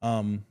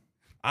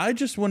 I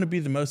just want to be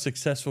the most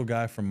successful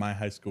guy from my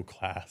high school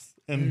class,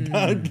 and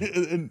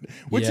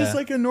which Yeah. is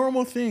like a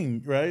normal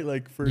thing, right?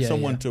 Like for Yeah,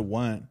 someone yeah. to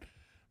want.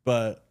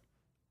 But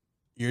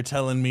you're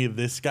telling me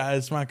this guy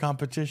is my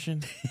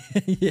competition?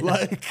 yeah.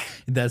 Like,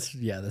 that's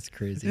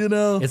crazy. you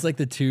know? It's like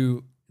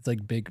two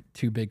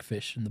big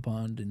fish in the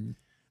pond and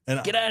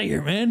And get out of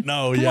here, man.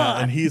 no, Come yeah,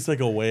 on. and he's like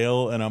a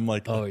whale, and I'm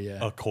like, Oh, yeah.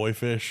 a koi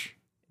fish.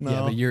 No.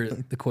 Yeah, but you're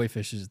the koi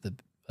fish is the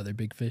other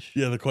big fish.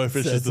 Yeah, the koi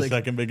fish So is it's the like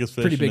second biggest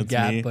fish. Pretty and big it's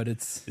gap, me. but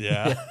it's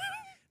Yeah.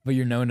 But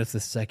you're known as the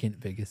second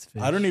biggest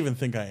fish. I don't even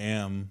think I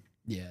am.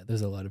 Yeah,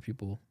 there's a lot of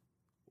people.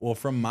 Well,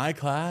 from my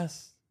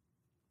class,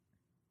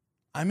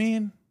 I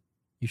mean,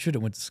 You should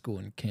have went to school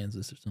in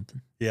Kansas or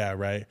something. yeah,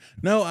 right.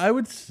 No, I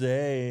would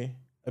say,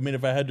 I mean,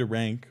 if I had to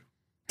rank,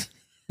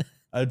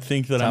 I'd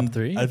think that Top I'm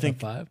 3? I think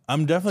Top 5?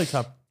 I'm definitely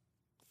top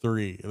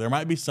 3. There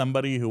might be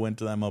somebody who went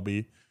to the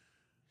MLB.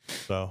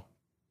 So,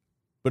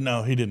 but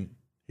no, he didn't.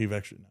 He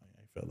actually, no,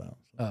 yeah, he failed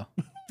out.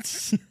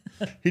 So.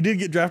 Oh. He did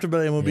get drafted by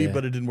the MLB, Yeah.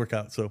 but it didn't work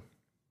out. So,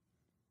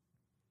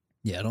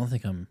 Yeah, I don't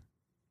think I'm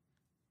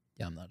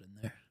not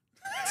in there.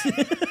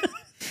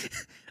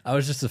 I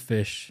was just a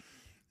fish.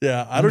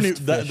 yeah, I I'm don't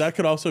just even, fish. that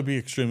could also be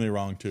extremely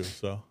wrong too.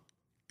 So,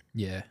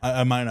 Yeah.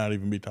 I might not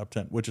even be top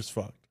 10, which is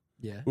fucked.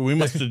 Yeah. We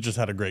must have just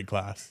had a great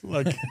class.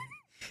 Like,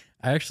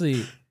 I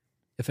actually,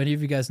 if any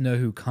of you guys know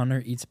who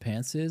Connor Eats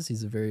Pants is,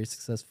 he's a very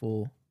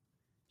successful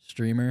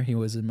streamer. He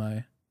was in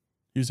my,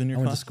 he was in I your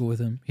went class? to school with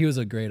him. He was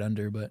a grade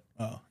under, but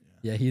Oh,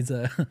 yeah, he's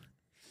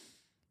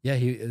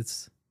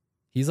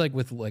he's like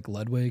with like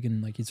Ludwig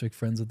and like he's like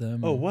friends with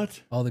them. oh, and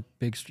what? all the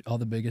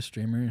biggest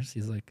streamers.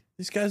 He's like,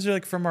 These guys are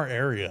like from our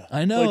area.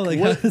 I know, like,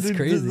 what? that's Dude,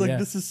 crazy, Like, yeah.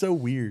 this is so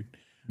weird.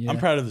 yeah. I'm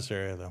proud of this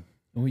area, though.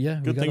 Oh yeah,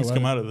 we Good got a things lot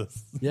come of- out of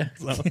this. Yeah.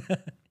 So,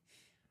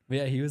 But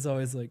yeah, he was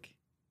always like,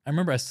 I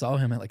remember I saw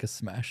him at like a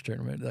Smash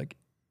tournament like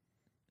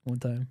one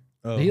time.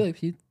 oh. He like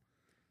he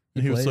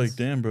was plays. like,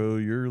 "Damn, bro,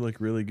 you're like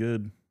really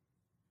good."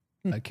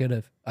 I could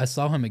have. I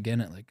saw him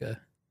again at like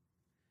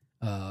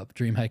a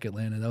Dream Hike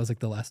Atlanta. That was like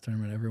the last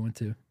tournament I ever went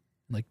to,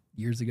 like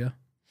years ago.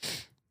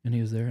 And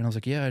he was there, and I was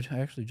like, "Yeah, I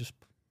actually just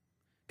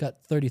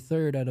got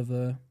 33rd out of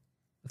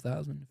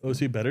 1,000." Oh, is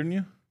he better than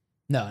you?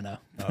 No.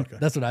 Oh, okay.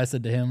 That's what I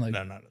said to him. Like,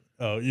 No, not.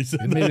 Oh, you said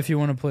maybe that. if you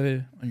want to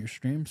play on your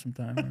stream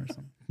sometime or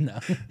something. No,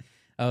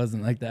 I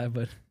wasn't like that,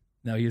 but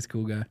no, he was a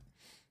cool guy.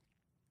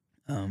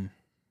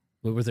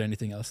 But was there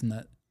anything else in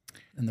that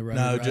the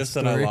No, just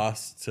that I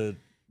lost to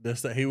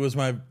this. That he was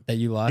my. that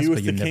you lost? He was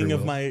but you the king never of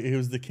will? my. He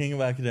was the king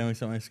of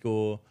academics at my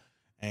school,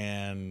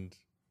 and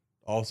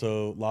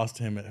also lost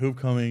to him at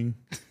hoopcoming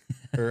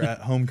or at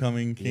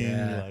homecoming king.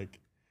 Yeah. Like,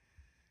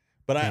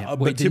 but Damn. but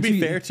Wait, to didn't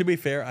be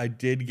fair, I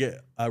did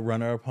get a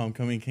runner up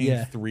homecoming king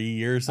Yeah. 3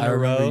 years in I a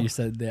remember row. you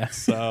said that.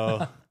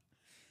 So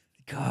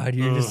God,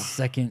 you're just Ugh.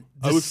 second.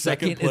 I The was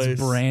second second is place.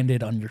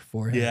 branded on your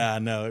forehead. yeah,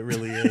 no, it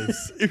really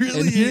is. It And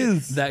really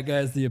is. That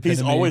guy's the epitome.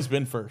 He's always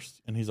been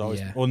first, and he's always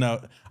Yeah. well.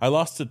 No, I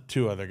lost to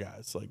 2 other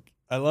guys. Like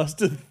I lost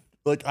to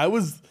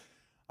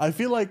I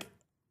feel like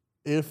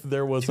if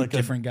there was Two like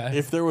different guys.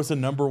 if there was a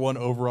number 1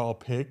 overall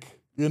pick,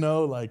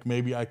 like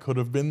maybe I could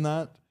have been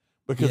that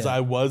because Yeah. I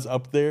was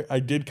up there. I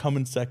did come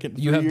in second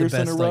You 3 have the years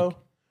in a best, row. like,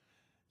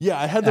 Yeah,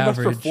 I had the best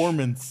average.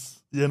 performance.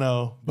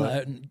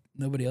 But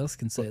Nobody else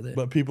can say that.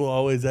 but people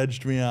always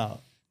edged me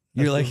out.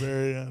 You're at like- the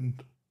very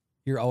end.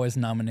 You're always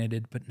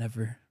nominated, but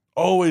never.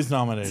 Always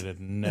nominated,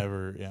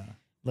 never. Yeah.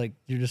 Like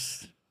you're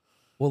just.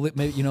 Well,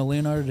 maybe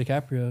Leonardo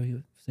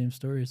DiCaprio. Same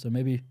story. So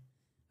maybe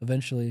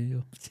eventually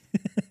you'll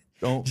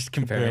Don't just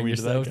comparing compare me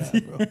yourself. to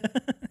that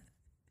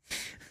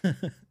guy,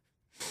 bro.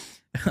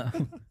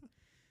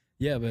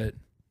 Yeah, but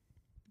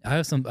I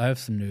have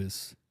some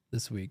news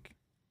this week.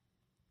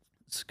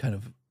 It's kind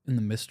of in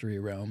the mystery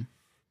realm.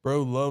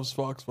 Bro loves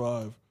Fox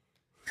 5.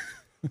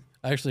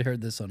 I actually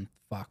heard this on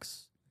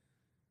Fox.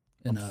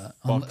 On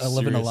Fox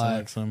 11 Sirius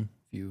Alive. XM.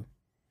 If you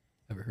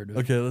ever heard of it.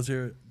 Okay, let's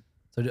hear it.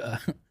 So,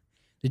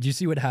 did you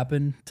see what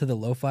happened to the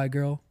lo-fi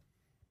girl?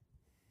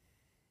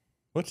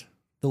 What?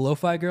 The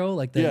lo-fi girl,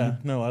 like that. Yeah,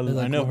 no, I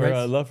like, know her. writes-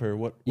 I love her.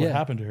 What Yeah.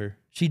 happened to her?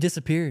 She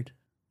disappeared.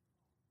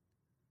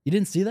 You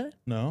didn't see that?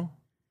 No,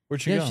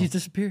 where'd she Yeah, go? she's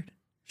disappeared.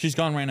 She's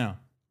gone right now.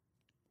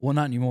 Well,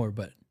 not anymore,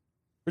 but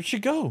Where'd she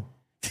go?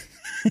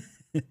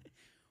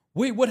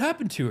 wait, what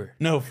happened to her?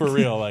 No, for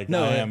real. Like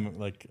No, I yeah. am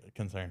like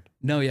concerned.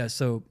 No, yeah.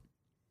 So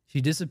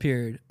she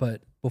disappeared,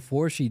 but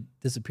before she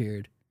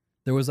disappeared,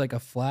 there was like a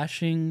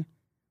flashing.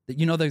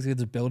 You know, there's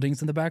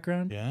buildings in the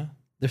background. Yeah.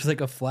 There's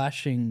like a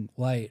flashing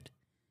light,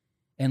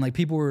 and like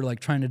people were like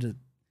trying to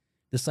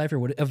decipher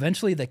what.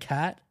 Eventually, the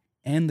cat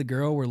and the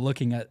girl were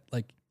looking at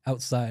like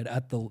outside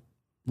at the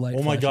light. Oh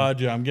my flashing.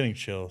 god, yeah, I'm getting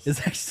chills. It's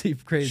actually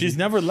crazy. She's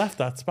never left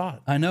that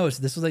spot. I know.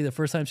 This was like the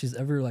first time she's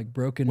ever like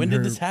broken. When her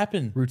did this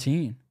happen?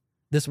 routine?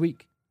 This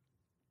week.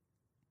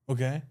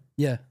 Okay.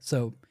 Yeah.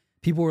 So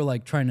people were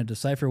like trying to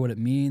decipher what it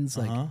means.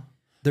 Like Uh-huh.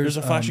 There's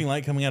a flashing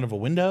light coming out of a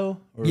window?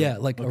 Or- Yeah,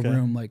 like okay. a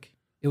room, like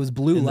it was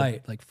blue In the-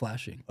 light, like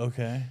flashing,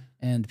 Okay.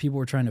 and people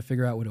were trying to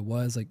figure out what it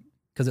was, like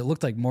because it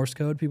looked like Morse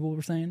code. People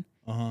were saying,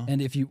 Uh-huh.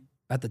 and if you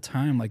at the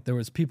time, like there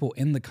was people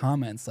in the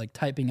comments like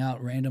typing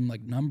out random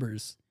like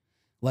numbers,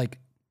 like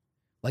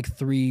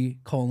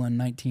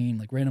 3:19,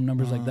 like random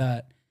numbers like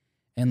that,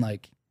 and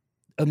like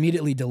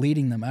immediately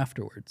deleting them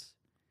afterwards.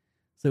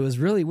 So it was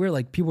really weird.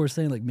 Like people were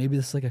saying, like maybe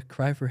this is like a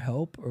cry for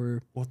help,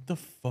 or What the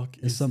fuck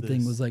if is something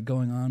this? was like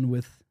going on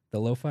with the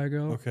lo-fi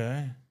girl.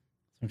 Okay.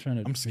 I'm trying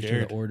to I'm make sure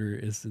scared. the order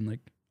is in like.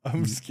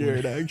 I'm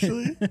scared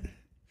actually.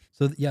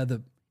 So yeah,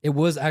 it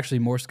was actually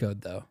Morse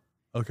code though,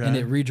 Okay. and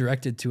it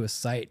redirected to a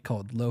site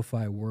called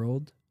Lo-Fi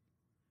World,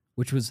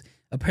 which was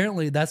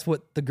apparently that's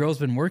what the girl's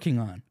been working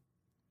on.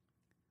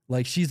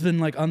 Like she's been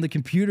like on the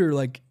computer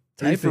like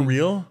Are you typing. for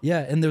real? Yeah,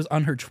 and there's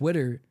on her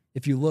Twitter.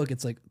 If you look,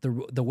 it's like the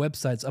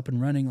website's up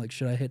and running. Like,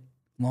 should I hit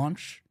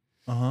launch?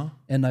 Uh-huh.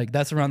 And like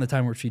that's around the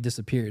time where she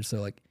disappeared.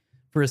 So like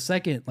for a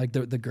second, like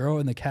the girl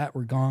and the cat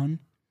were gone.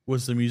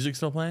 Was the music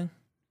still playing?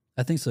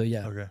 I think so,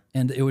 yeah. Okay.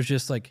 And it was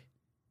just like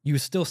you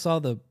still saw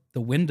the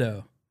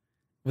window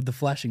with the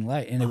flashing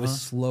light, and it was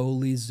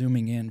slowly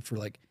zooming in for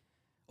like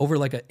over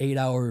like an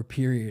 8-hour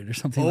period or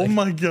something. Oh like,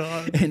 my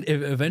god. And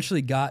it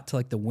eventually got to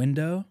like the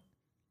window,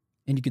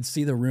 and you could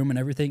see the room and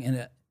everything.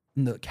 And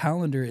in the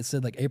calendar, it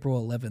said like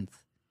April 11th,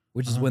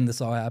 which is when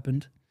this all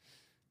happened.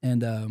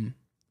 And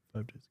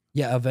 5 days.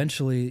 yeah,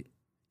 eventually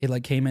it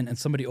like came in, and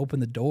somebody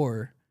opened the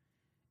door,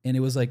 and it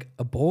was like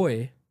a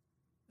boy,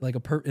 like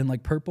in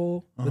like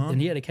purple,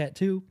 and he had a cat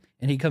too.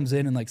 And he comes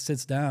in and like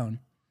sits down,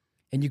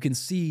 and you can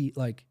see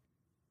like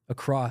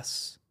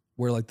across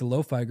where like the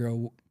lo-fi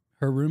girl,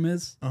 her room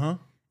is. Uh-huh.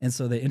 And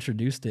so they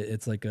introduced it.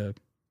 It's like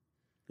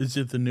Is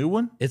it the new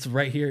one? it's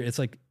right here. It's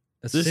like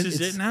This is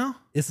it now?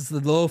 This is the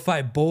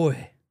lo-fi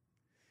boy,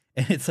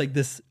 and it's like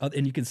this,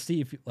 and you can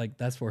see if like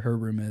that's where her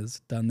room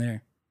is down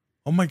there.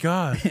 Oh my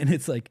god. And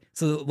it's like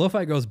so the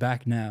lo-fi girl's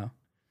back now.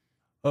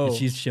 Oh. And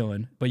she's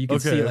chilling, but you can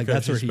Okay, see like okay,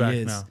 that's where she's he back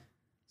is. now.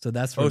 So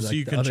that's where Oh, so like,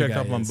 you the can other check guy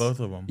up on is. both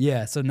of them.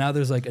 Yeah, so now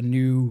there's like a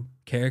new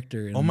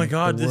character. In, Oh my like,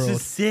 god, the this world.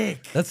 is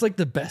sick. That's like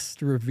the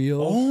best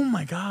reveal Oh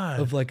my god.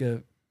 of like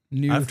a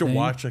new. I have to thing.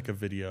 watch like a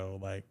video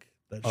like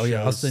that. Oh yeah,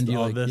 I'll shows send you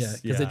all like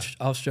this. because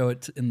I'll show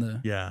it in the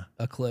yeah.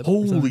 a clip.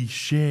 or something. Holy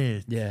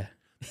shit. Yeah,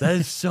 That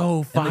is so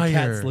and fire. the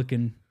cat's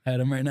looking at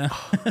him right now.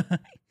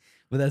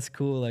 But that's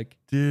cool. Like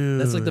Dude.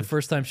 that's like the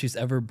first time she's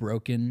ever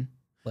broken.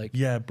 Like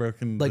Yeah,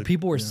 broken. like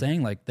people were yeah.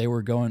 saying like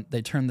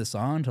they turned this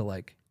on to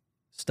like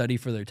study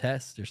for their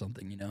test or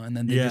something, you know, and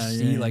then they Yeah, just yeah,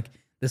 see yeah. like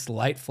this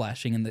light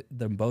flashing and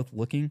them both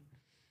looking.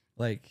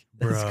 Like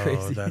that's Bro,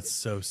 crazy. that's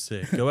so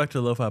sick. Go back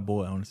to Lo-Fi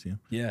Boy. I want to see him.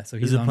 yeah. So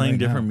he's Is it on playing right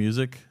different now.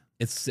 music?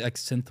 It's like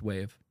synth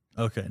wave,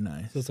 Okay,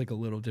 nice. so it's like a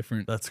little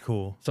different. That's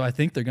cool. So I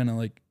think they're gonna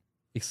like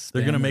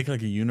expand. They're gonna make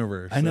like a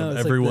universe. I know, of it's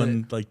like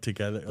everyone like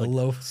together. the Like,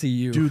 low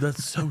CU. dude,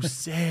 that's so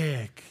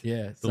sick.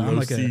 Yeah, The so I'm low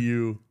like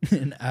CU.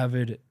 an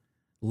avid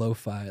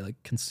lo-fi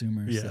like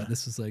consumer. So Yeah.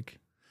 this is like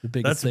the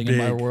biggest That's thing big.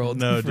 in my world.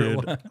 No, for a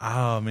dude. while.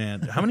 Oh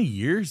man, how many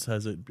years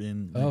has it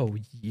been? Like, Oh,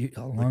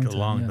 a long time.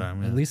 long yeah.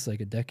 time, yeah. At least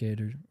like a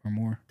decade or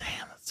more.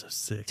 damn, that's so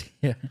sick.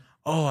 Yeah.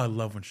 Oh, I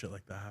love when shit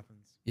like that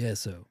happens. Yeah,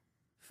 so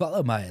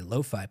follow my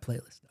lo-fi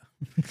playlist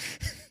now.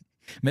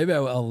 Maybe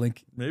I'll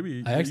link.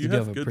 Maybe I actually you do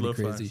have a good pretty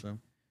lo-fi, crazy- so.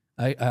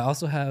 I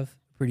also have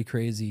a pretty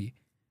crazy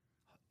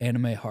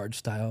anime hard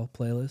style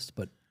playlist,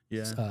 but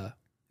Yeah.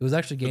 it was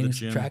actually For the gaining some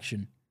gym.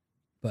 traction,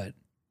 but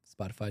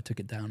Spotify took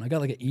it down. I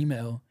got like an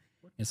email.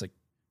 And it's like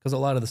because a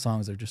lot of the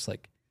songs are just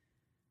like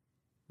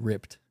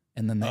ripped,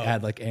 and then they Oh.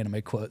 add like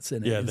anime quotes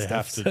in it. Yeah, and they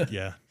stuff, have to. so-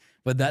 Yeah.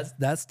 But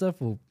that stuff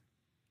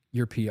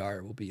your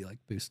PR will be like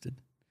boosted,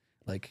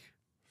 like.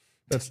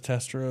 That's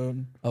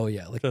testosterone. Oh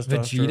yeah, like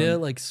Testosterone. Vegeta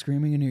like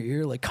screaming in your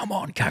ear, like "Come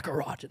on,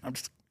 Kakarot!" And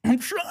I'm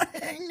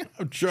trying,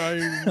 I'm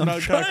trying, I'm not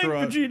trying,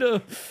 Kakarot.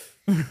 Vegeta.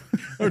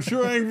 I'm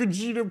trying,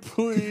 Vegeta,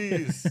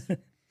 please.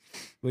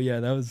 But yeah,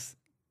 that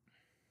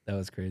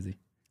was crazy.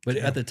 But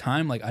Yeah. at the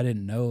time, like I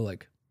didn't know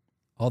like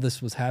all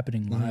this was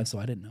happening live, so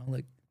I didn't know.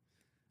 Like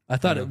I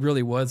thought it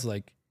really was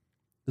like.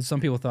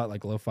 Some people thought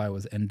like lo-fi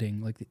was ending,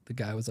 like the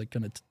guy was like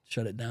gonna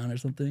shut it down or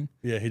something.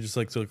 Yeah, he just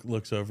like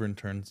looks over and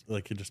turns,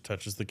 like he just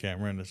touches the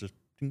camera and it's just.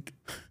 Tink.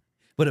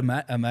 But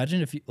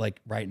imagine if you like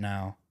right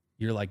now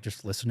you're like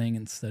just listening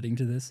and studying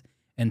to this,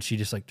 and she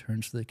just like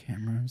turns to the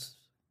camera and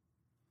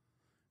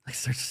like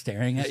starts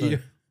staring at you.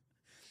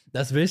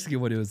 That's basically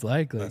what it was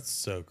like. That's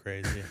so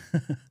crazy.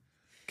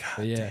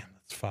 God yeah. damn,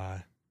 that's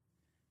fine.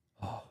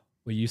 Oh,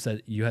 well, you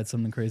said you had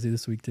something crazy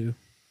this week too.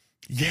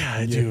 Yeah,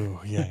 I do.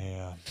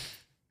 Yeah.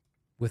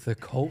 With a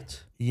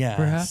cult? Yeah.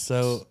 Perhaps?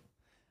 So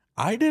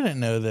I didn't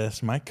know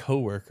this. My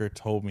coworker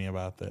told me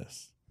about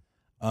this.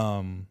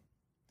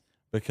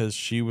 Because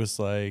she was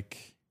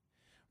like,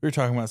 we were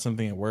talking about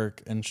something at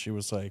work, and she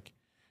was like,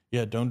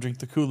 yeah, don't drink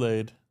the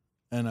Kool-Aid.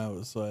 And I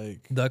was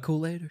like, The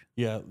Kool-Aid?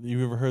 yeah,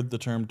 you ever heard the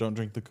term don't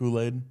drink the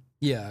Kool-Aid?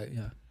 Yeah.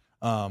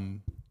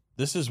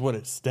 This is what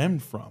it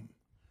stemmed from.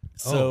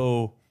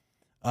 So,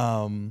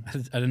 I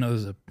didn't know there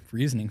was a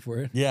reasoning for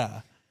it.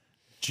 yeah,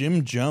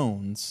 Jim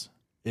Jones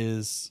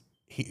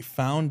he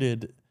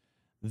founded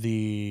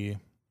the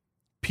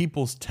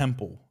People's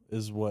Temple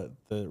is what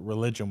the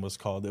religion was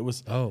called. It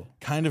was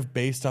kind of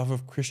based off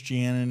of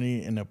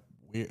Christianity in a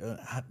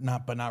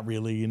not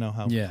really, you know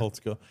how cults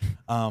go.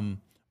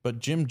 But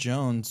Jim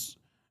Jones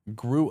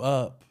grew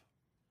up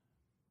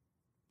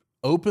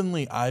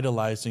openly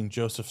idolizing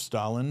Joseph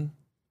Stalin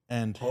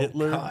and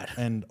Hitler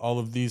and all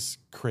of these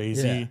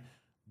crazy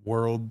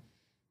world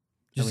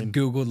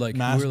Googled like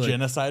mass who are, like,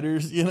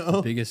 genociders, you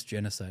know? biggest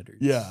genociders.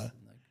 Yeah.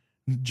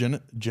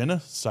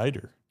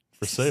 Genocider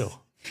for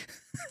sale.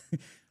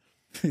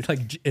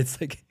 Like it's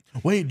like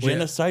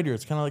Genocider.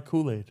 It's kind of like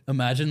Kool-Aid.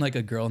 imagine like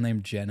a girl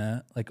named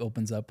Jenna like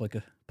opens up like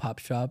a pop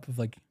shop of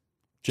like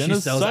Jenna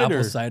she sells cider.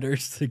 apple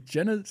ciders. Like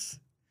Jenna's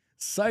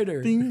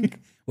cider. Ding.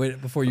 Wait,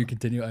 before you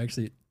continue,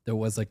 actually there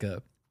was like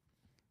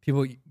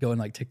people go in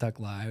like TikTok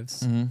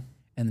lives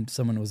and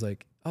someone was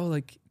like, oh,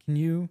 like can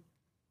you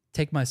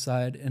take my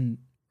side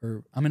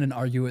or I'm in an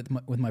argument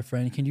with my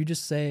friend. Can you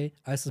just say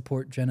I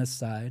support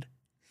genocide?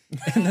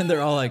 And then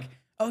they're all like,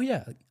 oh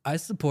yeah, I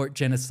support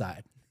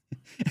genocide.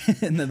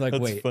 And then like,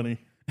 That's wait, funny.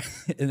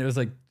 and there was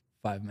like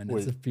 5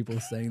 minutes of people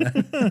saying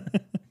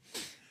that.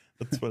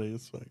 That's funny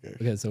as fuck.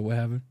 Okay, so what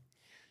happened?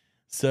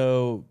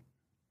 So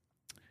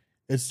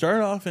it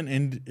started off in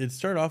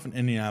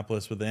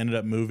Indianapolis, but they ended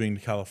up moving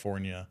to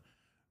California,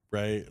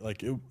 right?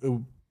 Like it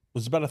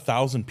was about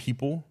 1,000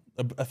 people,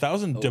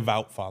 1,000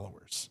 devout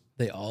followers.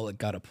 They all like,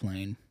 got a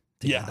plane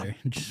together.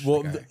 Yeah. Just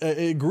Well, like, all right.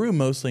 it grew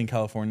mostly in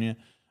California,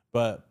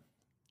 but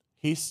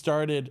he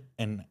started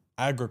an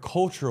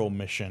agricultural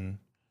mission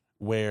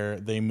where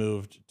they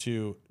moved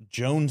to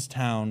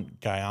Jonestown,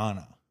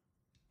 Guyana.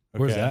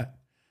 Where's that?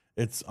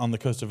 It's on the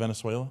coast of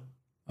Venezuela.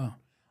 Oh,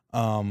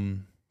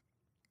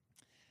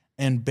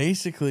 And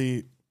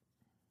basically,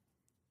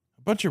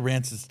 a bunch of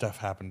rancid stuff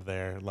happened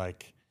there.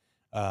 Like,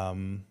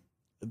 the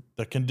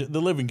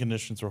living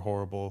conditions were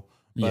horrible,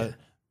 but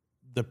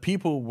the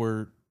people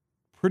were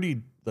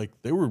pretty,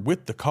 like, they were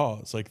with the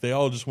cause. Like, they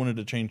all just wanted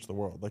to change the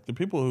world. Like, the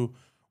people who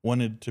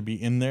wanted to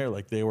be in there,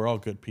 like, they were all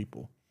good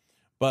people.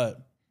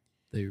 But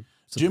they Jim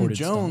supported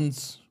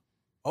Jones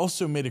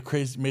also made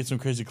some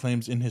crazy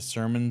claims in his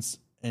sermons,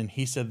 and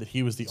he said that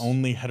he was the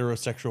only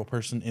heterosexual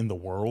person in the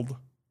world.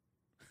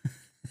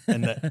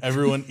 And that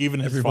everyone, even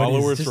his Everybody's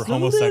followers, just were a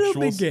little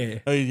homosexuals. bit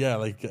gay. Oh, yeah,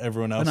 like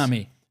everyone else. But not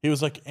me. He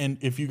was like, and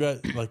if you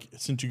guys, like,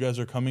 since you guys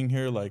are coming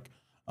here, like,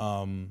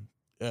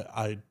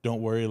 I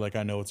don't worry, like,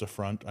 I know it's a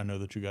front. I know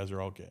that you guys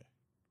are all gay.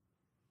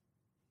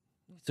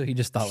 So he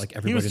just thought like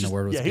everybody in the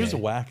world was yeah, gay. he was a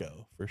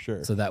wacko for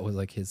sure. So that was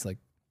like his like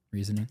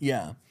reasoning.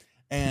 Yeah.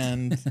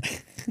 And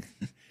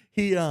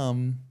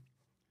I'm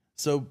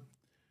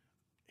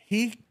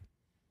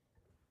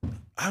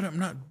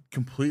not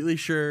completely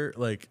sure,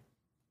 like,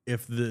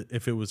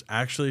 if it was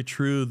actually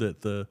true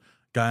that the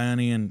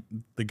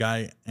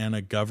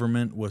Guyana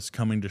government was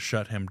coming to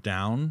shut him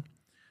down,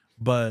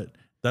 but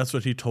that's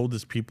what he told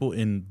his people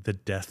in the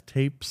death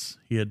tapes.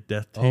 He had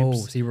death tapes.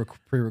 Oh, so he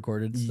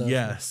pre-recorded stuff?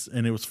 Yes,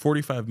 and it was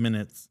 45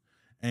 minutes,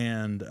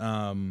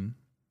 and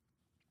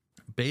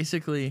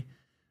basically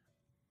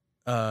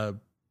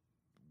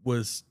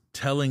was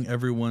telling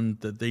everyone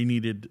that they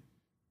needed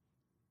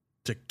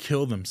to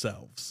kill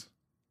themselves.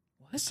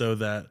 What? So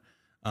that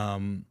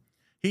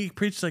he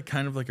preached like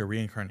kind of like a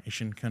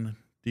reincarnation kind of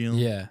deal.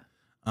 Yeah.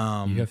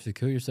 You have to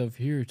kill yourself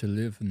here to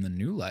live in the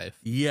new life.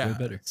 Yeah. Way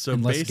better. So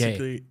And less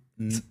basically,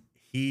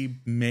 he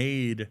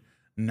made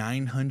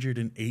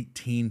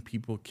 918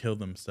 people kill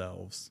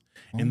themselves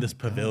in this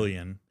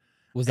pavilion.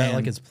 Was that like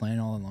And- his plan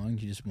all along?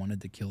 He just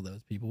wanted to kill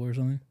those people or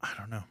something? I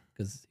don't know.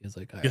 Because he was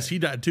like, all Yes, right. he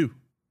died too.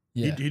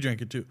 Yeah. He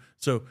drank it too.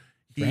 So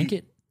he Drank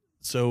it?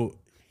 So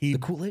he The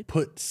Kool-Aid?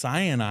 put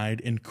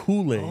cyanide in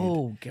Kool-Aid.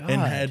 Oh, God.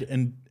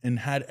 And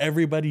had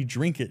everybody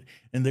drink it,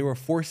 and they were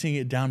forcing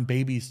it down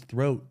babies'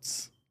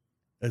 throats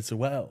as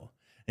well.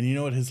 And you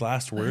know what his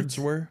last words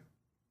were?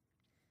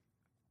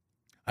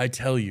 I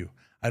tell you,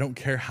 I don't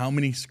care how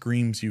many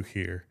screams you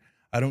hear.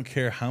 I don't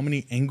care how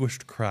many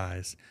anguished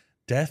cries.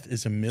 Death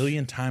is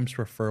 1,000,000 times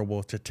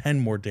preferable to 10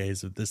 more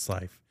days of this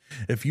life.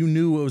 If you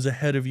knew what was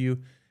ahead of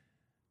you,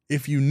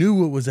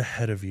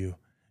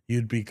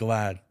 you'd be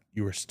glad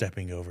you were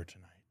stepping over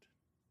tonight.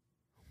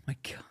 Oh my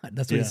God.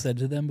 That's what he said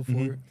to them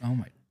before? Oh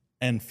my.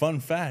 And fun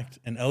fact,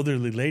 an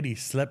elderly lady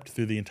slept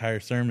through the entire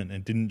sermon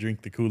and didn't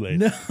drink the Kool-Aid.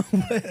 No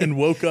way. And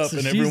woke up So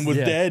and everyone she's- was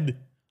yeah. dead.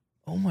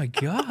 Oh my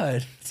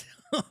God.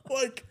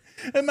 Like,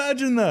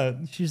 imagine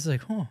that. She's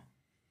like, huh,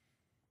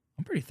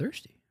 I'm pretty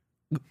thirsty.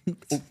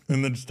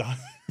 And then stop.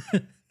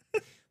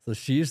 So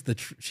she's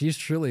she's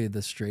truly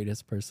the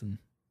straightest person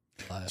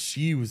alive.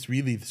 She was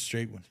really the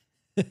straight one.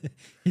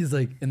 He's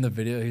like, in the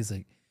video, he's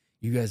like,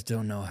 you guys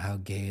don't know how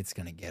gay it's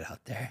going to get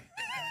out there.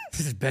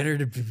 It's better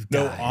to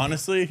No, die.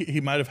 honestly,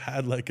 he might have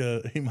had like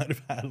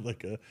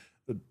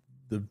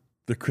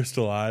the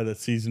crystal eye that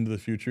sees into the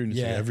future and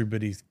Yeah. yeah.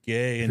 Everybody's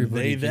gay and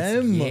Everybody they gets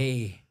them.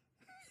 gay.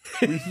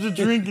 We should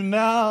drink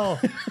now.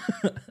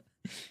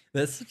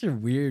 That's such a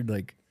weird,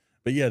 like,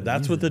 But yeah,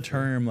 that's what the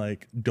term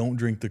like "don't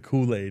drink the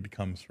Kool-Aid"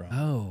 comes from.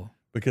 oh,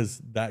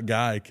 Because that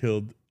guy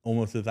killed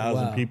almost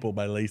 1,000 Wow. people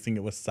by lacing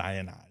it with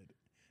cyanide.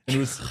 And it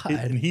was God.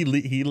 and he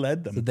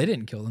led them. so they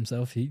didn't kill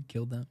themselves. He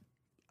killed them.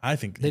 I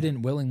think They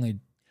didn't willingly.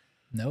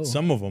 No.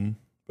 Some of them,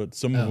 but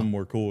some Oh. of them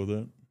were cool with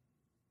it.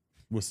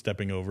 Was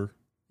stepping over.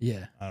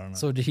 Yeah. I don't know.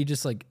 So did he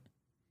just like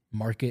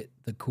market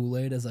the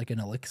Kool-Aid as like an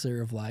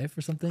elixir of life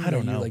or something? I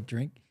don't that you know. like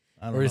drink,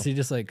 I don't or is know. he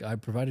just like, I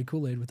provided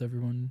Kool-Aid with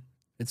everyone?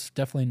 It's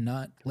definitely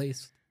not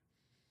laced.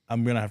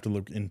 I'm gonna have to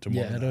look into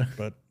more Yeah, I of don't- that.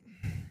 But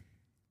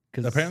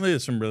 'Cause- apparently,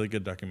 there's some really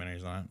good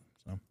documentaries on it.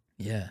 So,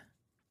 yeah.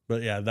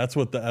 but yeah, that's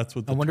what the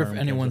I wonder if term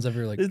anyone's comes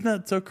ever like, from. Isn't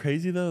that so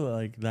crazy though?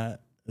 Like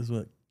that is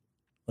what,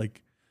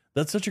 like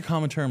that's such a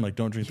common term. Like,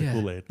 don't drink yeah. the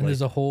Kool-Aid. And Like,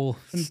 there's a whole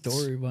and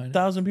story behind it.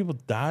 1,000 people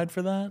died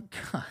for that.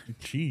 God,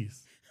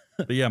 Jeez.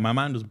 But yeah, my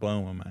mind was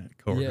blown when my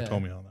coworker Yeah.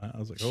 told me all that. I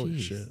was like, holy jeez.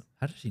 shit.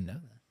 How does she know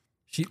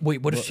that?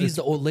 Wait, what if Well, she's it's-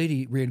 the old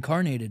lady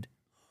reincarnated?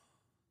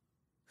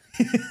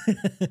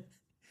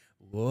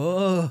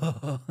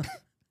 Whoa.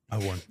 I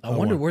won. I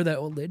wonder won. where that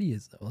old lady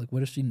is though. Like,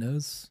 what if she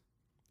knows?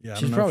 Yeah, I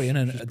She's don't know probably if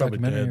in she's a probably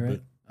documentary, dead, right?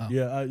 but- Oh.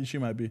 Yeah, she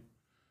might be.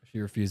 She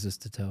refuses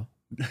to tell.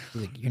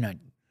 She's like, you're not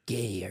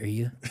gay, are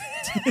you?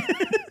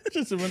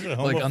 Just a bunch of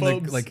Like on the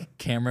homophobes. like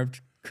camera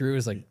crew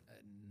is like,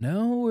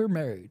 no, we're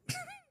married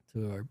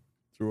to our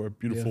through our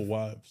beautiful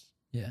wives.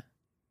 yeah.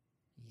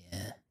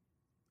 It's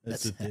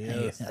That's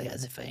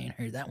as if I ain't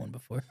heard that one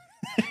before.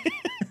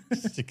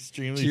 just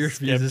extremely She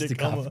refuses to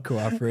skeptic,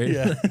 cooperate.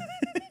 Yeah.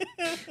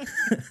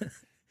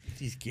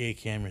 These gay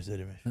cameras out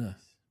of my face.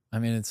 I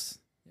mean, it's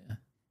yeah.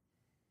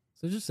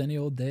 So just any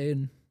old day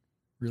in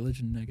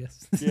religion, I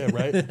guess. Yeah,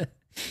 right?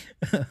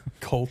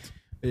 Cult.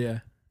 Yeah.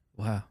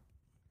 Wow.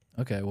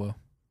 Okay. Well,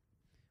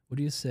 what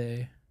do you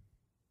say?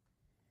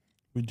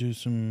 We do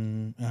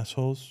some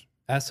assholes.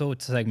 Asshole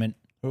segment.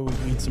 Oh,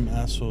 we eat some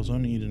assholes. I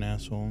want to eat an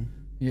asshole.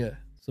 Yeah.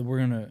 So we're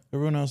gonna.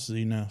 Everyone else is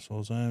eating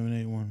assholes. I haven't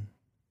ate one.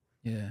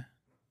 Yeah.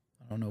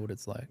 I don't know what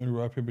it's like. Gonna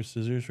rock, paper,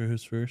 scissors for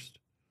who's first.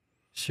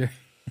 Sure.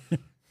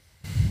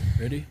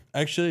 Ready?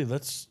 Actually,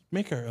 let's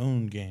make our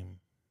own game.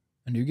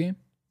 A new game?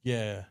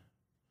 Yeah.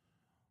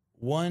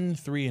 1,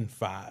 3, and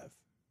 5.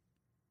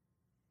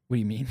 What do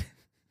you mean?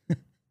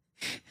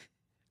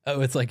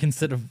 Oh, it's like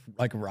instead of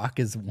like rock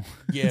is one.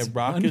 Yeah, it's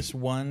rock one? is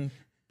 1,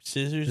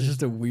 scissors It's is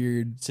just a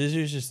weird.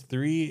 scissors is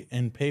 3,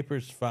 and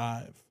paper's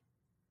 5.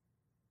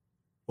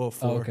 Well,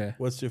 4. okay.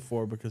 Let's do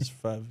 4 because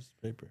 5 is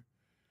paper.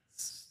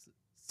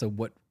 So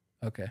what?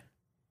 Okay.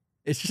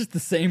 It's just the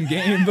same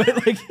game,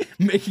 but like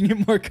making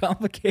it more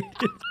complicated.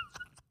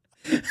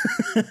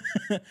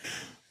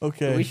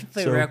 Okay. We should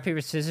play so rock,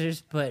 paper,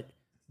 scissors, but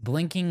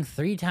blinking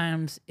 3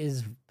 times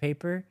is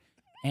paper,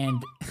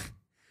 and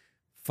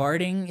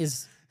farting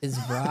is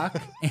rock,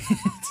 and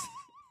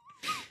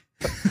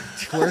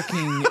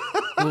twerking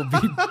will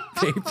be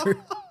paper.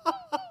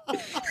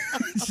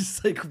 It's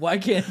just like, why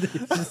can't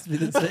it just be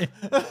the same?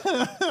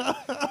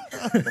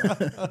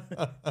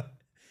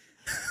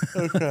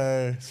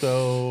 Okay,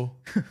 so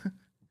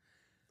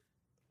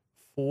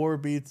 4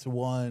 beats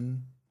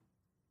 1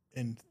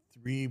 and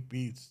 3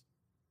 beats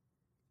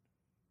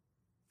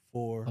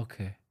 4.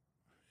 Okay.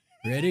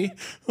 Ready?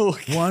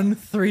 Okay. 1,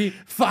 3,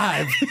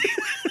 5.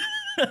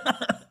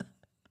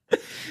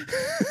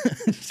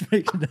 Just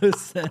makes no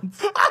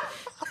sense.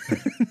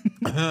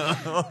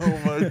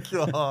 Oh my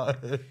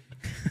god.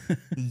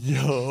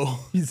 Yo.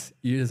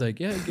 You're just like,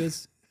 yeah, I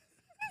guess.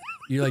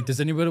 You're like, does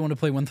anybody want to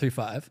play 1, 3,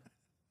 5?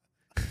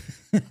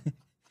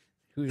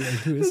 Who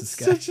is this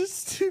guy? Such a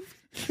stupid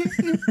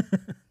game.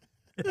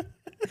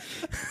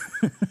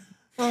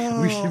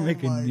 We should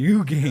make a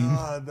new game.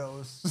 God, that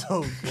was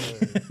so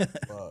good.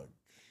 Fuck.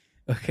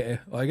 Okay.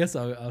 Well, I guess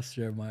I'll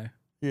share my.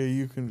 Yeah,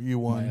 you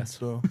won. ass.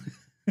 So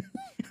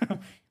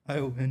I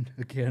win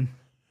again.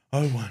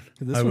 I won.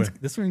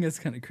 This one gets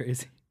kind of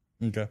crazy.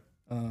 Okay.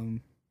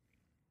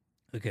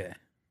 Okay.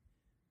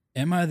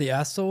 Am I the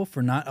asshole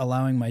for not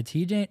allowing my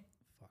teenage?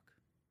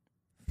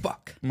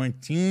 Fuck. My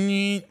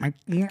teammate.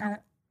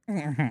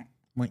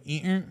 My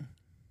eater.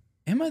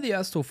 Am I the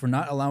asshole for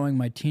not allowing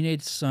my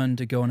teenage son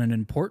to go on an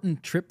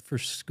important trip for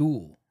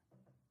school?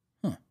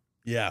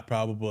 Yeah,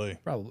 probably.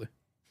 Probably.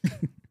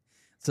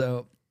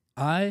 So,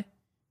 I,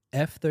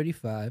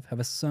 F35, have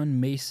a son,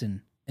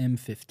 Mason,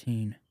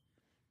 M15.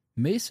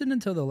 Mason,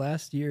 until the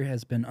last year,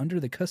 has been under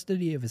the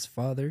custody of his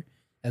father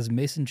as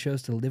Mason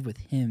chose to live with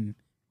him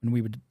when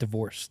we were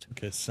divorced.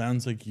 Okay,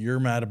 sounds like you're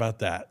mad about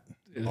that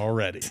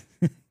already.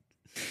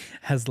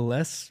 Has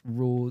less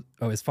rules.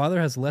 Oh, his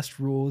father has less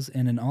rules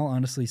and in all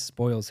honesty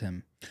spoils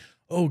him.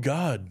 Oh,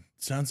 God.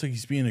 Sounds like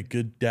he's being a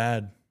good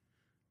dad.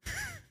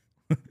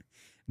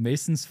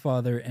 Mason's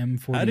father,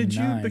 M49. How did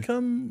you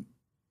become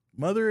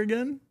mother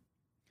again?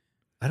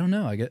 I don't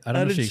know. I don't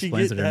know if she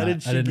explains it or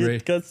not. How did she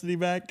get custody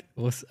back?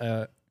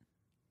 I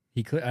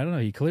don't know.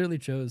 He clearly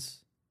chose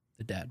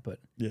the dad, but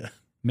Yeah.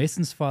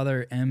 Mason's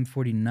father,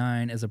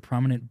 M49, is a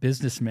prominent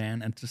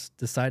businessman and just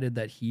decided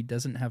that he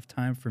doesn't have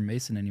time for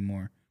Mason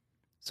anymore.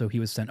 So he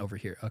was sent over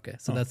here. Okay.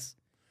 So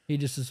he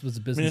just was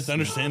a business. I mean, it's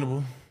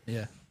understandable.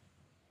 Yeah.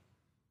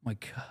 My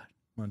God.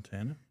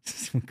 Montana?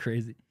 This went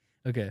crazy.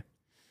 Okay.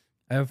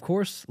 I, of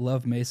course,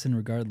 love Mason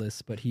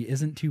regardless, but he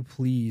isn't too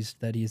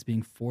pleased that he is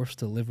being forced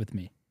to live with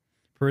me.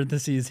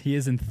 Parentheses, he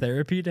is in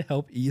therapy to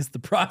help ease the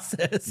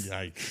process.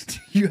 Yikes.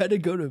 You had to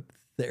go to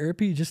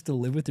therapy just to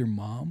live with your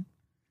mom?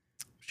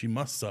 She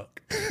must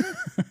suck.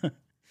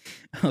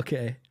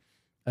 Okay.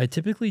 I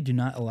typically do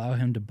not allow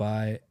him to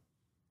buy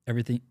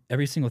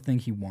every single thing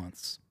he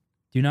wants.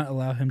 Do not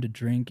allow him to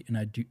drink, and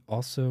I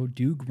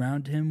do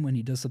ground him when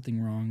he does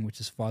something wrong, which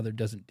his father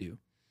doesn't do.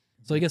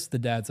 So I guess the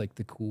dad's like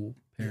the cool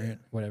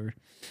parent, whatever.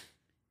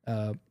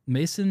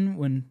 Mason,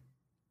 when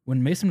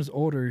Mason was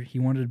older, he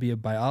wanted to be a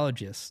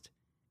biologist,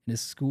 and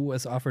his school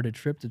has offered a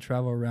trip to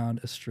travel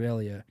around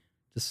Australia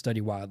to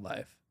study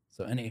wildlife.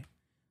 So any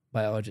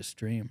biologist's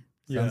dream.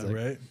 Sounds like.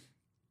 Right.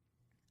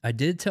 I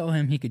did tell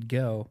him he could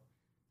go.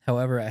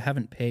 However, I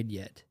haven't paid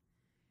yet.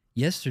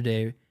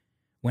 Yesterday,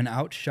 when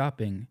out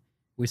shopping,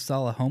 we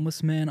saw a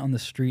homeless man on the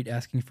street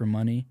asking for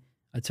money.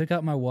 I took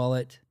out my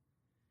wallet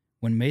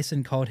when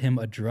Mason called him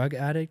a drug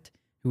addict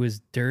who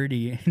is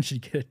dirty and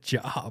should get a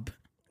job.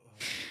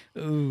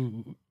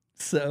 Ooh.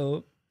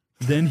 So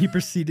then he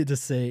proceeded to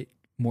say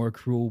more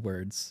cruel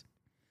words.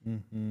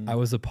 Mm-hmm. I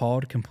was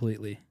appalled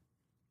completely.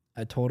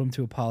 I told him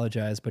to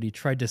apologize, but he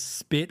tried to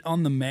spit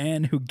on the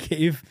man who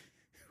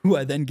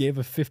I then gave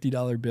a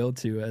 $50 bill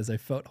to, as I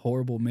felt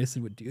horrible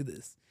Mason would do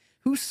this.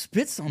 Who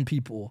spits on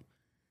people?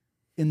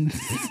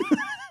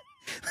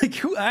 Like,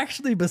 who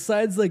actually,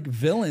 besides like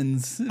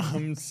villains?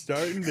 I'm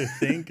starting to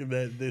think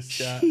that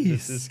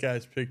this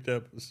guy's picked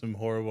up some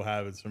horrible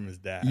habits from his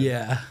dad.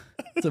 Yeah.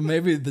 So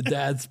maybe the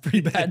dad's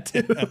pretty bad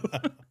too.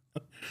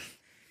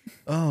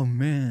 Oh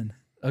man.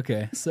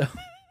 Okay, so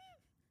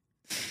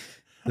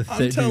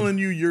I'm telling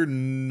you, you're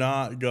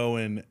not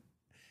going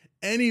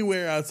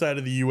anywhere outside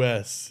of the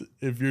U.S.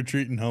 if you're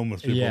treating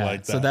homeless people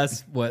like that. So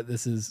that's what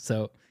this is.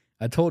 So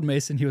I told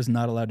Mason he was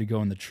not allowed to go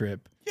on the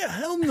trip. Yeah,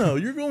 hell no.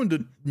 You're going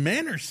to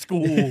manor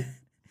school.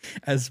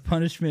 As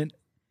punishment,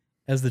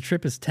 as the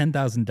trip is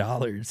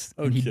 $10,000,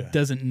 and he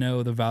doesn't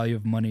know the value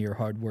of money or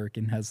hard work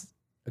and has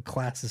a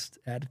classist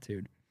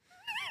attitude.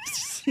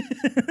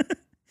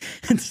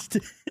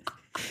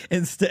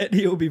 Instead,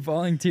 he will be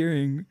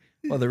volunteering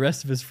while the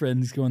rest of his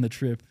friends go on the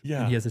trip. Yeah.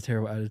 And he has a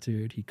terrible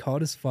attitude. He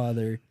called his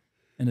father,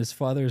 and his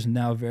father is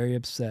now very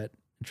upset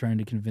and trying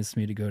to convince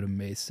me to go to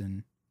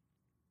Mason.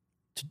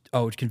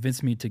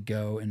 Convince me to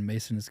go, and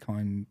Mason is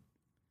calling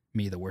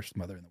me the worst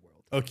mother in the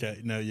world.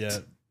 Okay, no, yeah.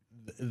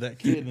 That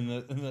kid and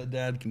the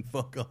dad can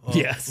fuck off.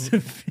 Yes.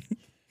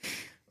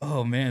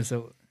 Oh, man.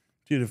 So,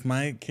 dude, if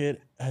my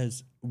kid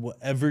will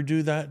ever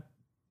do that,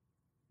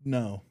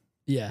 no.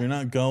 Yeah. You're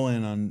not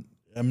going on.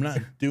 I'm not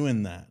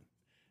doing that.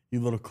 You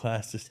little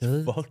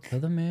classist fuck. Tell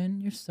the man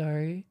you're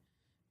sorry,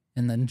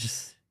 and then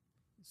just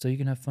so you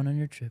can have fun on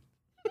your trip.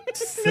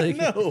 Like,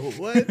 no,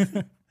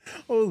 what?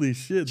 Holy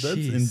shit, that's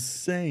Jeez.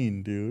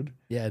 insane, dude.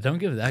 Yeah, don't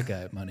give that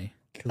guy money.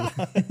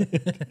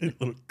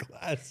 Little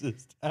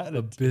classist attitude.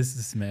 A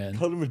businessman.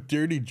 Called him a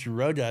dirty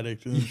drug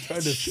addict and then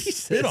tried to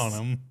spit on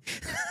him.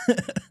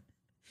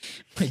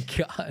 My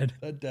God.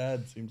 That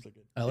dad seems like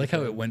I like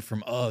how it went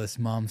from, this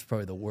mom's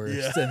probably the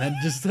worst, and then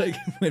just like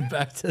went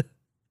back to,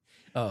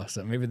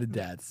 so maybe the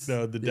dad's.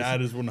 No, the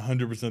dad is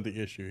 100%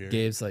 the issue here.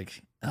 Gabe's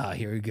like,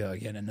 here we go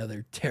again,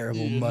 another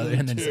terrible mother,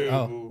 and then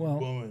terrible well,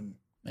 woman.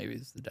 maybe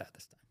it's the dad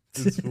this time.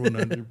 It's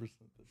 100% the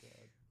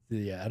dad.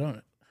 Yeah,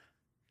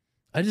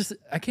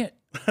 I can't.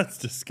 That's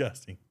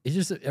disgusting. It's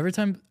just every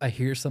time I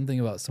hear something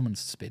about someone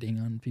spitting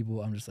on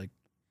people, I'm just like,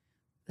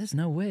 there's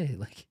no way.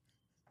 Like,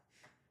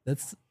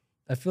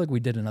 I feel like we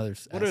did another.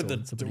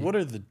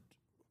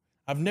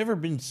 I've never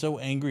been so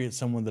angry at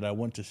someone that I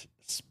want to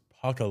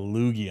huck a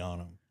loogie on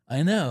them.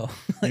 I know.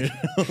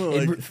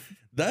 Like,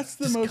 that's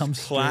the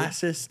most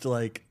classist.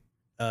 Like,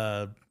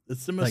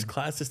 it's the most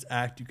classist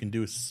act you can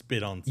do is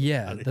spit on somebody.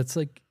 Yeah, that's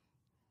like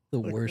the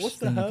worst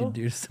thing you can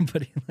do to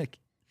somebody. Like,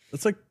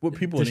 that's like what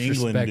people in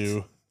England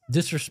do.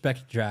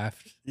 Disrespect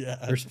draft.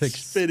 Yeah, respect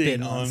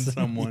spitting on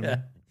someone. Yeah.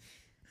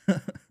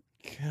 God.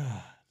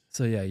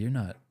 So yeah, you're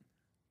not.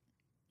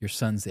 Your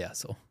son's the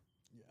asshole.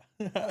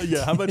 Yeah.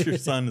 Yeah. How about your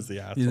son is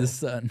the asshole? You're the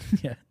son.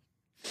 Yeah.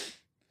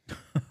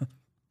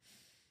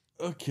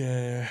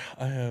 Okay,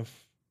 I have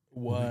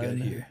one. What we got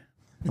here?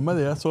 Am I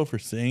the asshole for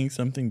saying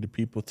something to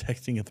people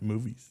texting at the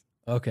movies?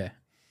 Okay.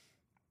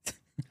 I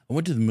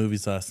went to the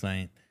movies last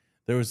night.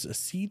 There was a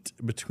seat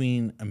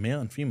between a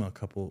male and female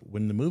couple.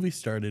 When the movie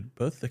started,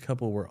 both the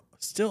couple were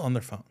still on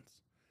their phones.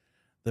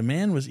 The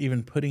man was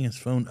even putting his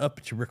phone up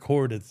to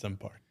record at some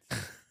parts.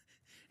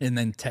 And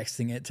then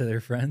texting it to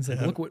their friends. Like,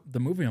 look what the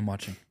movie I'm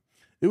watching.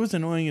 It was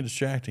annoying and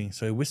distracting,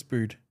 so I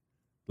whispered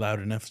loud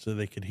enough so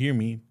they could hear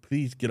me,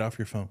 please get off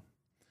your phone.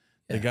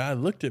 The guy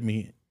looked at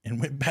me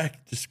and went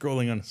back to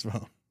scrolling on his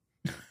phone.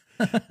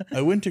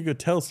 I went to go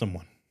tell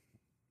someone.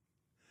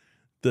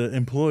 The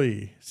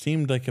employee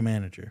seemed like a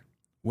manager.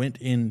 Went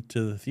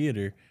into the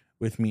theater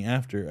with me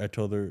after I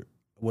told her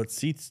what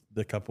seats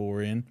the couple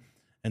were in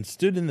and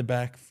stood in the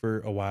back for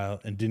a while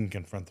and didn't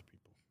confront the people.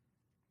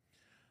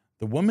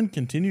 The woman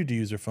continued to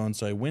use her phone,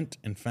 so I went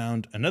and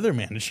found another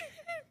manager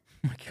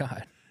Oh my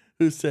God.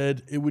 who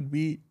said it would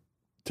be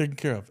taken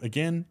care of.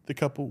 Again, the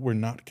couple were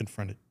not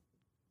confronted.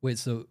 Wait,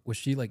 so was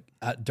she like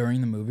during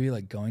the movie,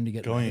 like going to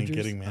get Going managers? and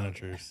getting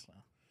managers.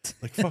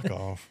 Like, fuck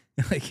off.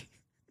 Like,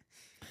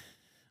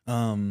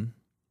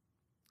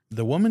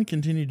 The woman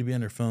continued to be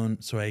on her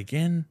phone, so I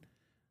again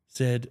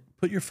said,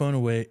 put your phone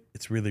away.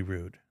 It's really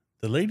rude.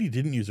 The lady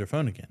didn't use her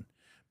phone again.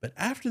 But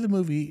after the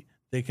movie,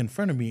 they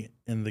confronted me,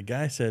 and the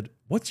guy said,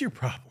 what's your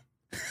problem?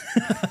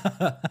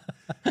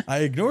 I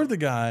ignored the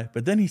guy,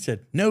 but then he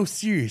said, no,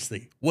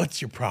 seriously,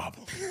 what's your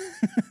problem?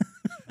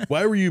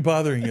 Why were you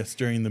bothering us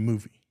during the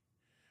movie?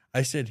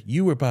 I said,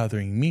 you were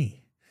bothering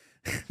me.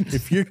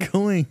 If you're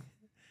going,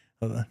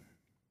 hold on.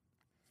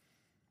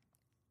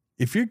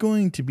 If you're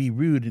going to be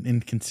rude and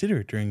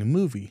inconsiderate during a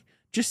movie,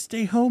 just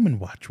stay home and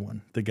watch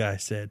one, the guy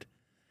said.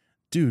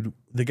 Dude,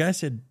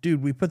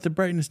 we put the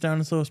brightness down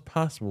as low as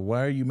possible.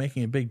 Why are you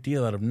making a big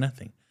deal out of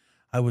nothing?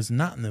 I was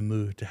not in the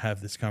mood to have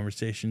this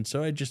conversation,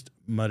 so I just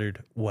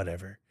muttered,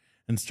 whatever,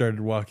 and started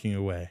walking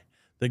away.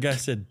 The guy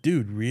said,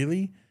 dude,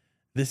 really?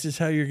 This is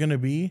how you're going to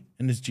be?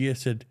 And his GF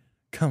said,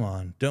 come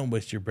on, don't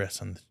waste your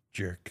breath on this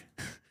jerk.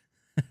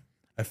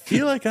 I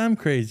feel like I'm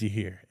crazy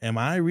here. Am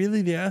I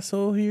really the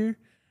asshole here?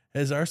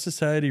 Has our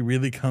society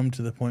really come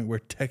to the point where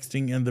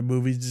texting in the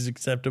movies is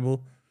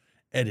acceptable?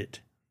 Edit.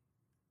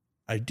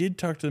 I did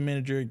talk to the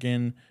manager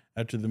again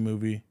after the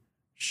movie.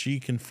 She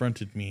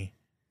confronted me,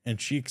 and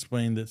she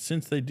explained that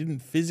since they didn't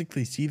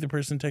physically see the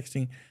person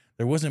texting,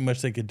 there wasn't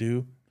much they could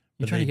do.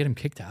 you trying to get him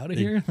kicked out of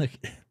here? Like,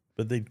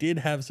 But they did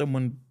have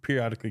someone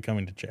periodically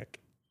coming to check.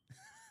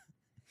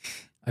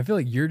 I feel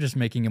like you're just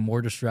making a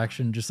more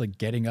distraction, just like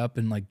getting up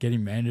and like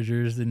getting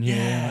managers in here.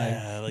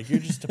 Yeah, like you're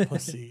just a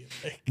pussy.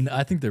 Like, No,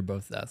 I think they're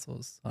both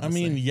assholes.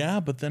 Honestly. I mean, yeah,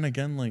 but then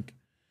again, like,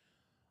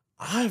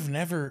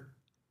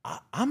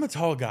 I'm a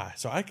tall guy,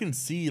 so I can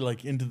see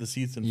like into the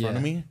seats in front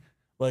of me.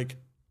 Like,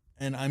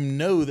 and I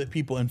know that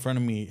people in front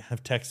of me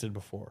have texted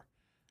before.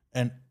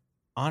 And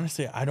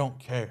honestly, I don't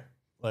care.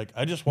 Like,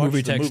 I just watch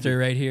movie the texter movie.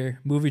 right here.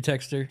 Movie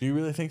texter. Do you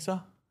really think so?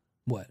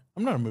 What?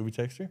 I'm not a movie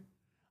texter.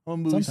 I'm a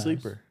movie Sometimes.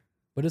 sleeper.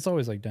 But it's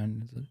always like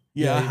down.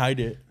 Yeah, I hide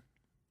it.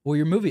 Well,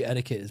 your movie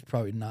etiquette is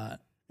probably not.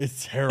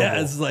 It's terrible.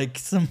 Yeah, it's like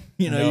some,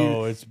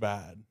 no, it's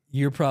bad.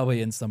 you're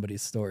probably in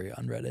somebody's story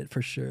on Reddit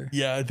for sure.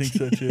 Yeah, I think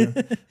so too.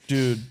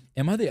 Dude.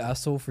 Am I the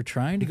asshole for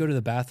trying to go to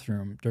the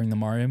bathroom during the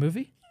Mario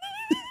movie?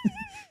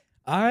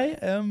 I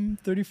am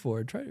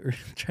 34.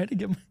 Try to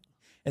get my,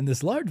 and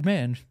this large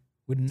man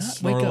would not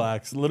wake up.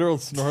 Snorlax. Literal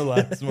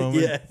Snorlax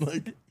moment. Yeah.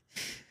 Like,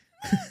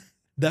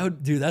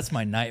 Dude, that's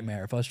my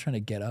nightmare. If I was trying to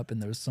get up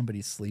and there was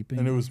somebody sleeping.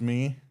 and it was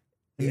me.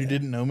 And you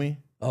didn't know me.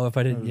 Oh, if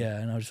I didn't, yeah.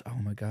 And I was just, oh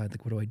my God,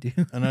 like, what do I do?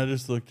 And I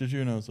just looked at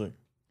you and I was like,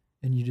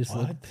 And you just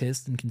What? look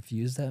pissed and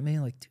confused at me.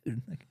 Like,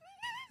 dude, like,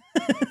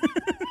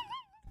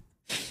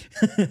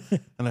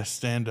 and I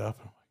stand up.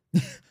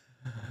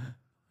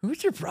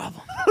 what's your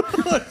problem?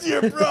 What's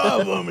your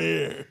problem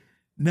here?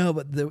 No,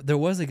 but there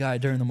was a guy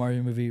during the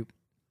Mario movie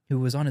who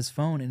was on his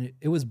phone, and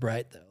it was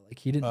bright though. Like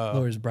he didn't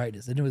lower his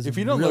brightness, and it was If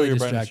you don't really know your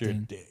brightness, distracting.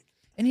 you're a dick.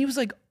 And he was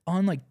like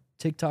on like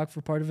TikTok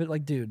for part of it.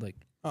 Like, dude, like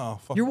Oh,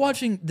 fuck. you're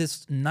watching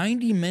this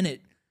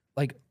 90-minute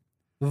like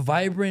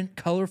vibrant,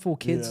 colorful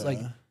kids. Yeah. Like,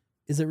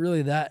 is it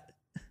really that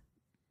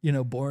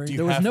boring? Do you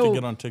there was have no, to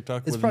get on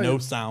TikTok it's with probably- no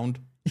sound?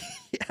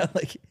 yeah,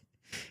 like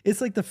it's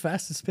like the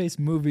fastest paced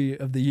movie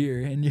of the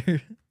year, and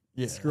you're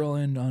Yeah.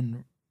 scrolling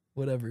on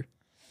whatever.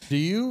 Do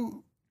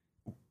you...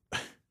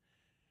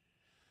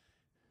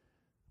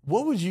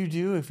 What would you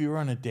do if you were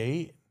on a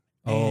date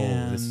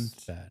and this is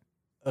bad.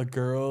 a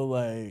girl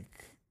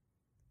like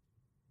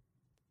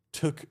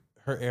took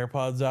her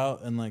AirPods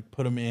out and like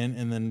put them in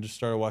and then just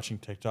started watching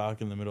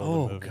TikTok in the middle of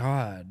Oh the movie?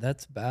 God,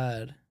 that's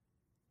bad.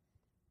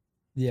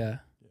 Yeah.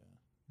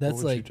 That's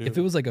would you like do? if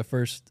it was like a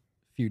first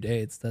few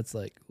dates, that's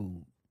like,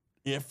 ooh.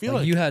 Yeah, I feel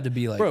Like, like you had to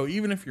be like, bro,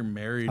 even if you're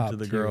married to top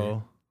the tier.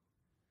 girl,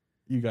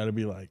 you got to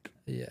be like,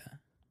 yeah,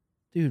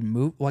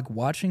 dude, like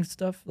watching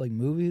stuff like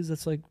movies.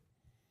 That's like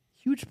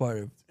huge part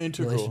of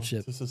integral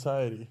relationship. to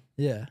society.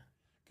 Yeah,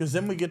 Because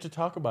then we get to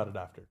talk about it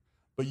after.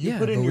 But you Yeah,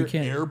 put in but we your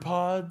can't-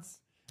 AirPods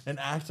and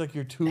act like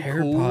you're too cool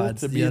AirPods,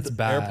 to be. yeah, that's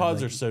bad, AirPods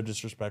like- are so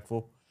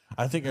disrespectful.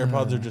 I think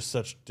AirPods are just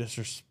such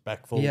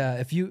disrespectful yeah.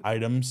 If you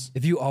items.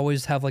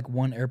 always have like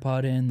one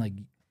AirPod in, like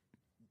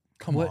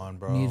Come what on,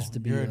 bro. needs to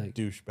be you're like- a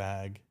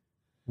douchebag.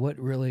 what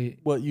really?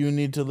 What you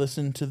need to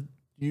listen to?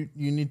 You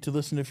need to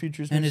listen to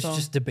Future's new And it's song?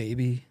 just a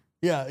baby.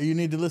 Yeah, you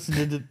need to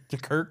listen to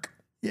Kirk.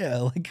 Yeah,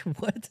 like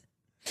what?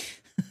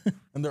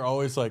 And they're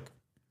always like,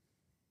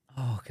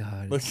 Oh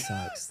God, Like- it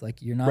sucks.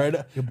 Like you're not right?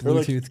 your or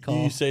like, Bluetooth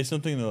call. You say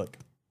something, they're like,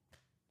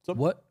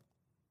 What?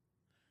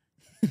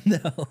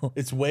 No.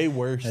 it's way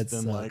worse That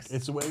than like, sucks.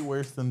 it's way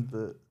worse than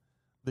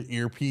the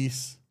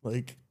earpiece,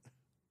 like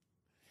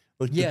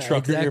the Yeah,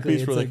 trucker exactly.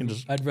 earpiece It's where like, they can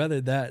just. I'd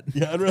rather that.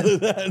 Yeah, I'd rather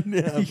that.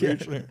 Yeah, Yeah.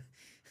 for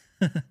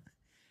sure.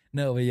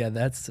 No, but yeah,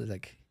 that's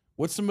like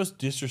What's the most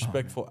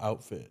disrespectful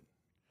outfit?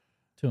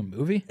 to a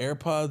movie.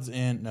 AirPods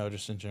in, no,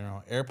 just in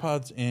general.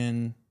 AirPods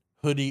in,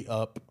 hoodie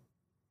up,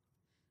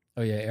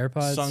 Oh yeah,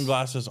 AirPods,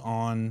 sunglasses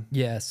on.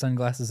 Yeah,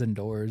 sunglasses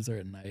indoors or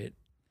at night.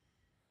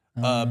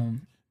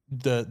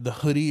 The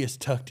hoodie is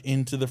tucked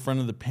into the front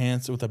of the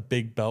pants with a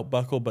big belt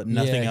buckle, but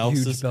nothing else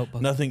huge is belt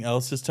buckle. nothing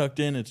else is tucked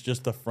in. It's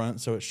just the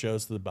front, so it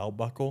shows the belt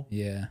buckle.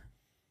 Yeah.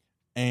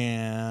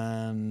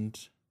 And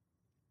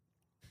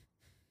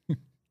If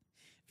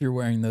you're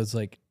wearing those,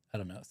 like, I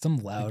don't know, some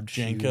loud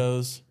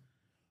shoe.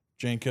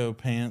 Janko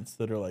pants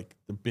that are like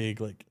the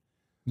big, like,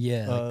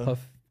 Yeah, like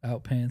puff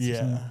out pants. Or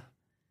something. yeah.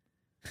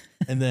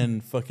 And then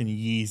fucking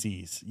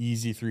Yeezys,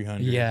 Yeezy 300s.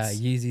 Yeah,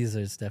 Yeezys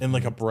are definitely. in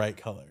like a bright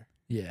color.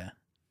 Yeah.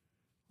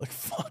 Like,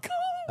 fuck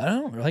off. I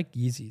don't like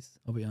Yeezys,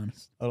 I'll be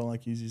honest. I don't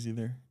like Yeezys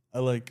either. I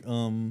like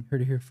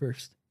Heard it here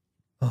first.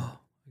 Oh,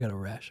 I got a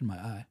rash in my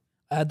eye.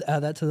 Add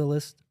that to the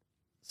list.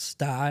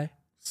 Sty.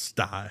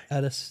 Sty.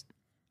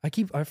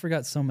 I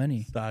forgot so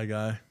many. Sty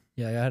guy.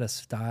 Yeah, I had a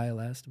sty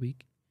last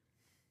week,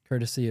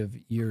 courtesy of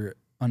your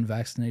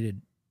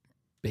unvaccinated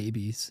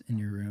babies in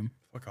your room.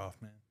 Fuck off,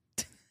 man.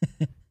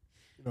 You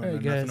don't All know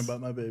right, nothing guys.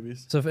 about my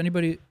babies. So if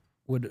anybody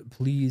would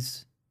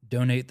please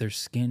donate their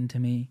skin to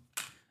me,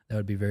 that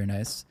would be very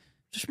nice.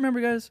 Just remember,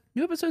 guys,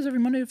 new episodes every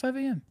Monday at 5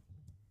 a.m.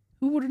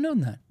 Who would have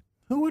known that?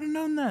 Who would have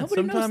known that?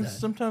 Nobody knows that.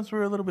 Sometimes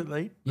we're a little bit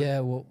late.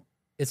 Yeah, well,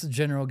 it's a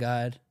general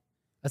guide.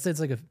 I'd say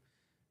it's like a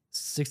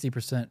 60%,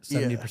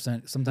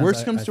 70%. Sometimes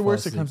Worst comes to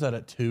worst, it it comes out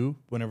at 2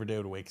 whenever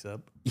David wakes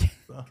up.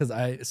 because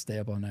I stay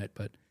up all night,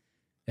 but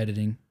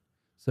editing.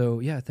 So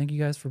yeah, thank you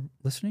guys for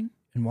listening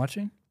and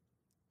watching.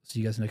 See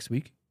you guys next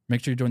week.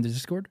 Make sure you join the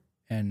Discord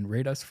and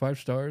rate us 5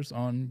 stars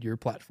on your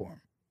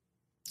platform.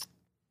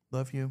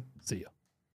 Love you. See ya.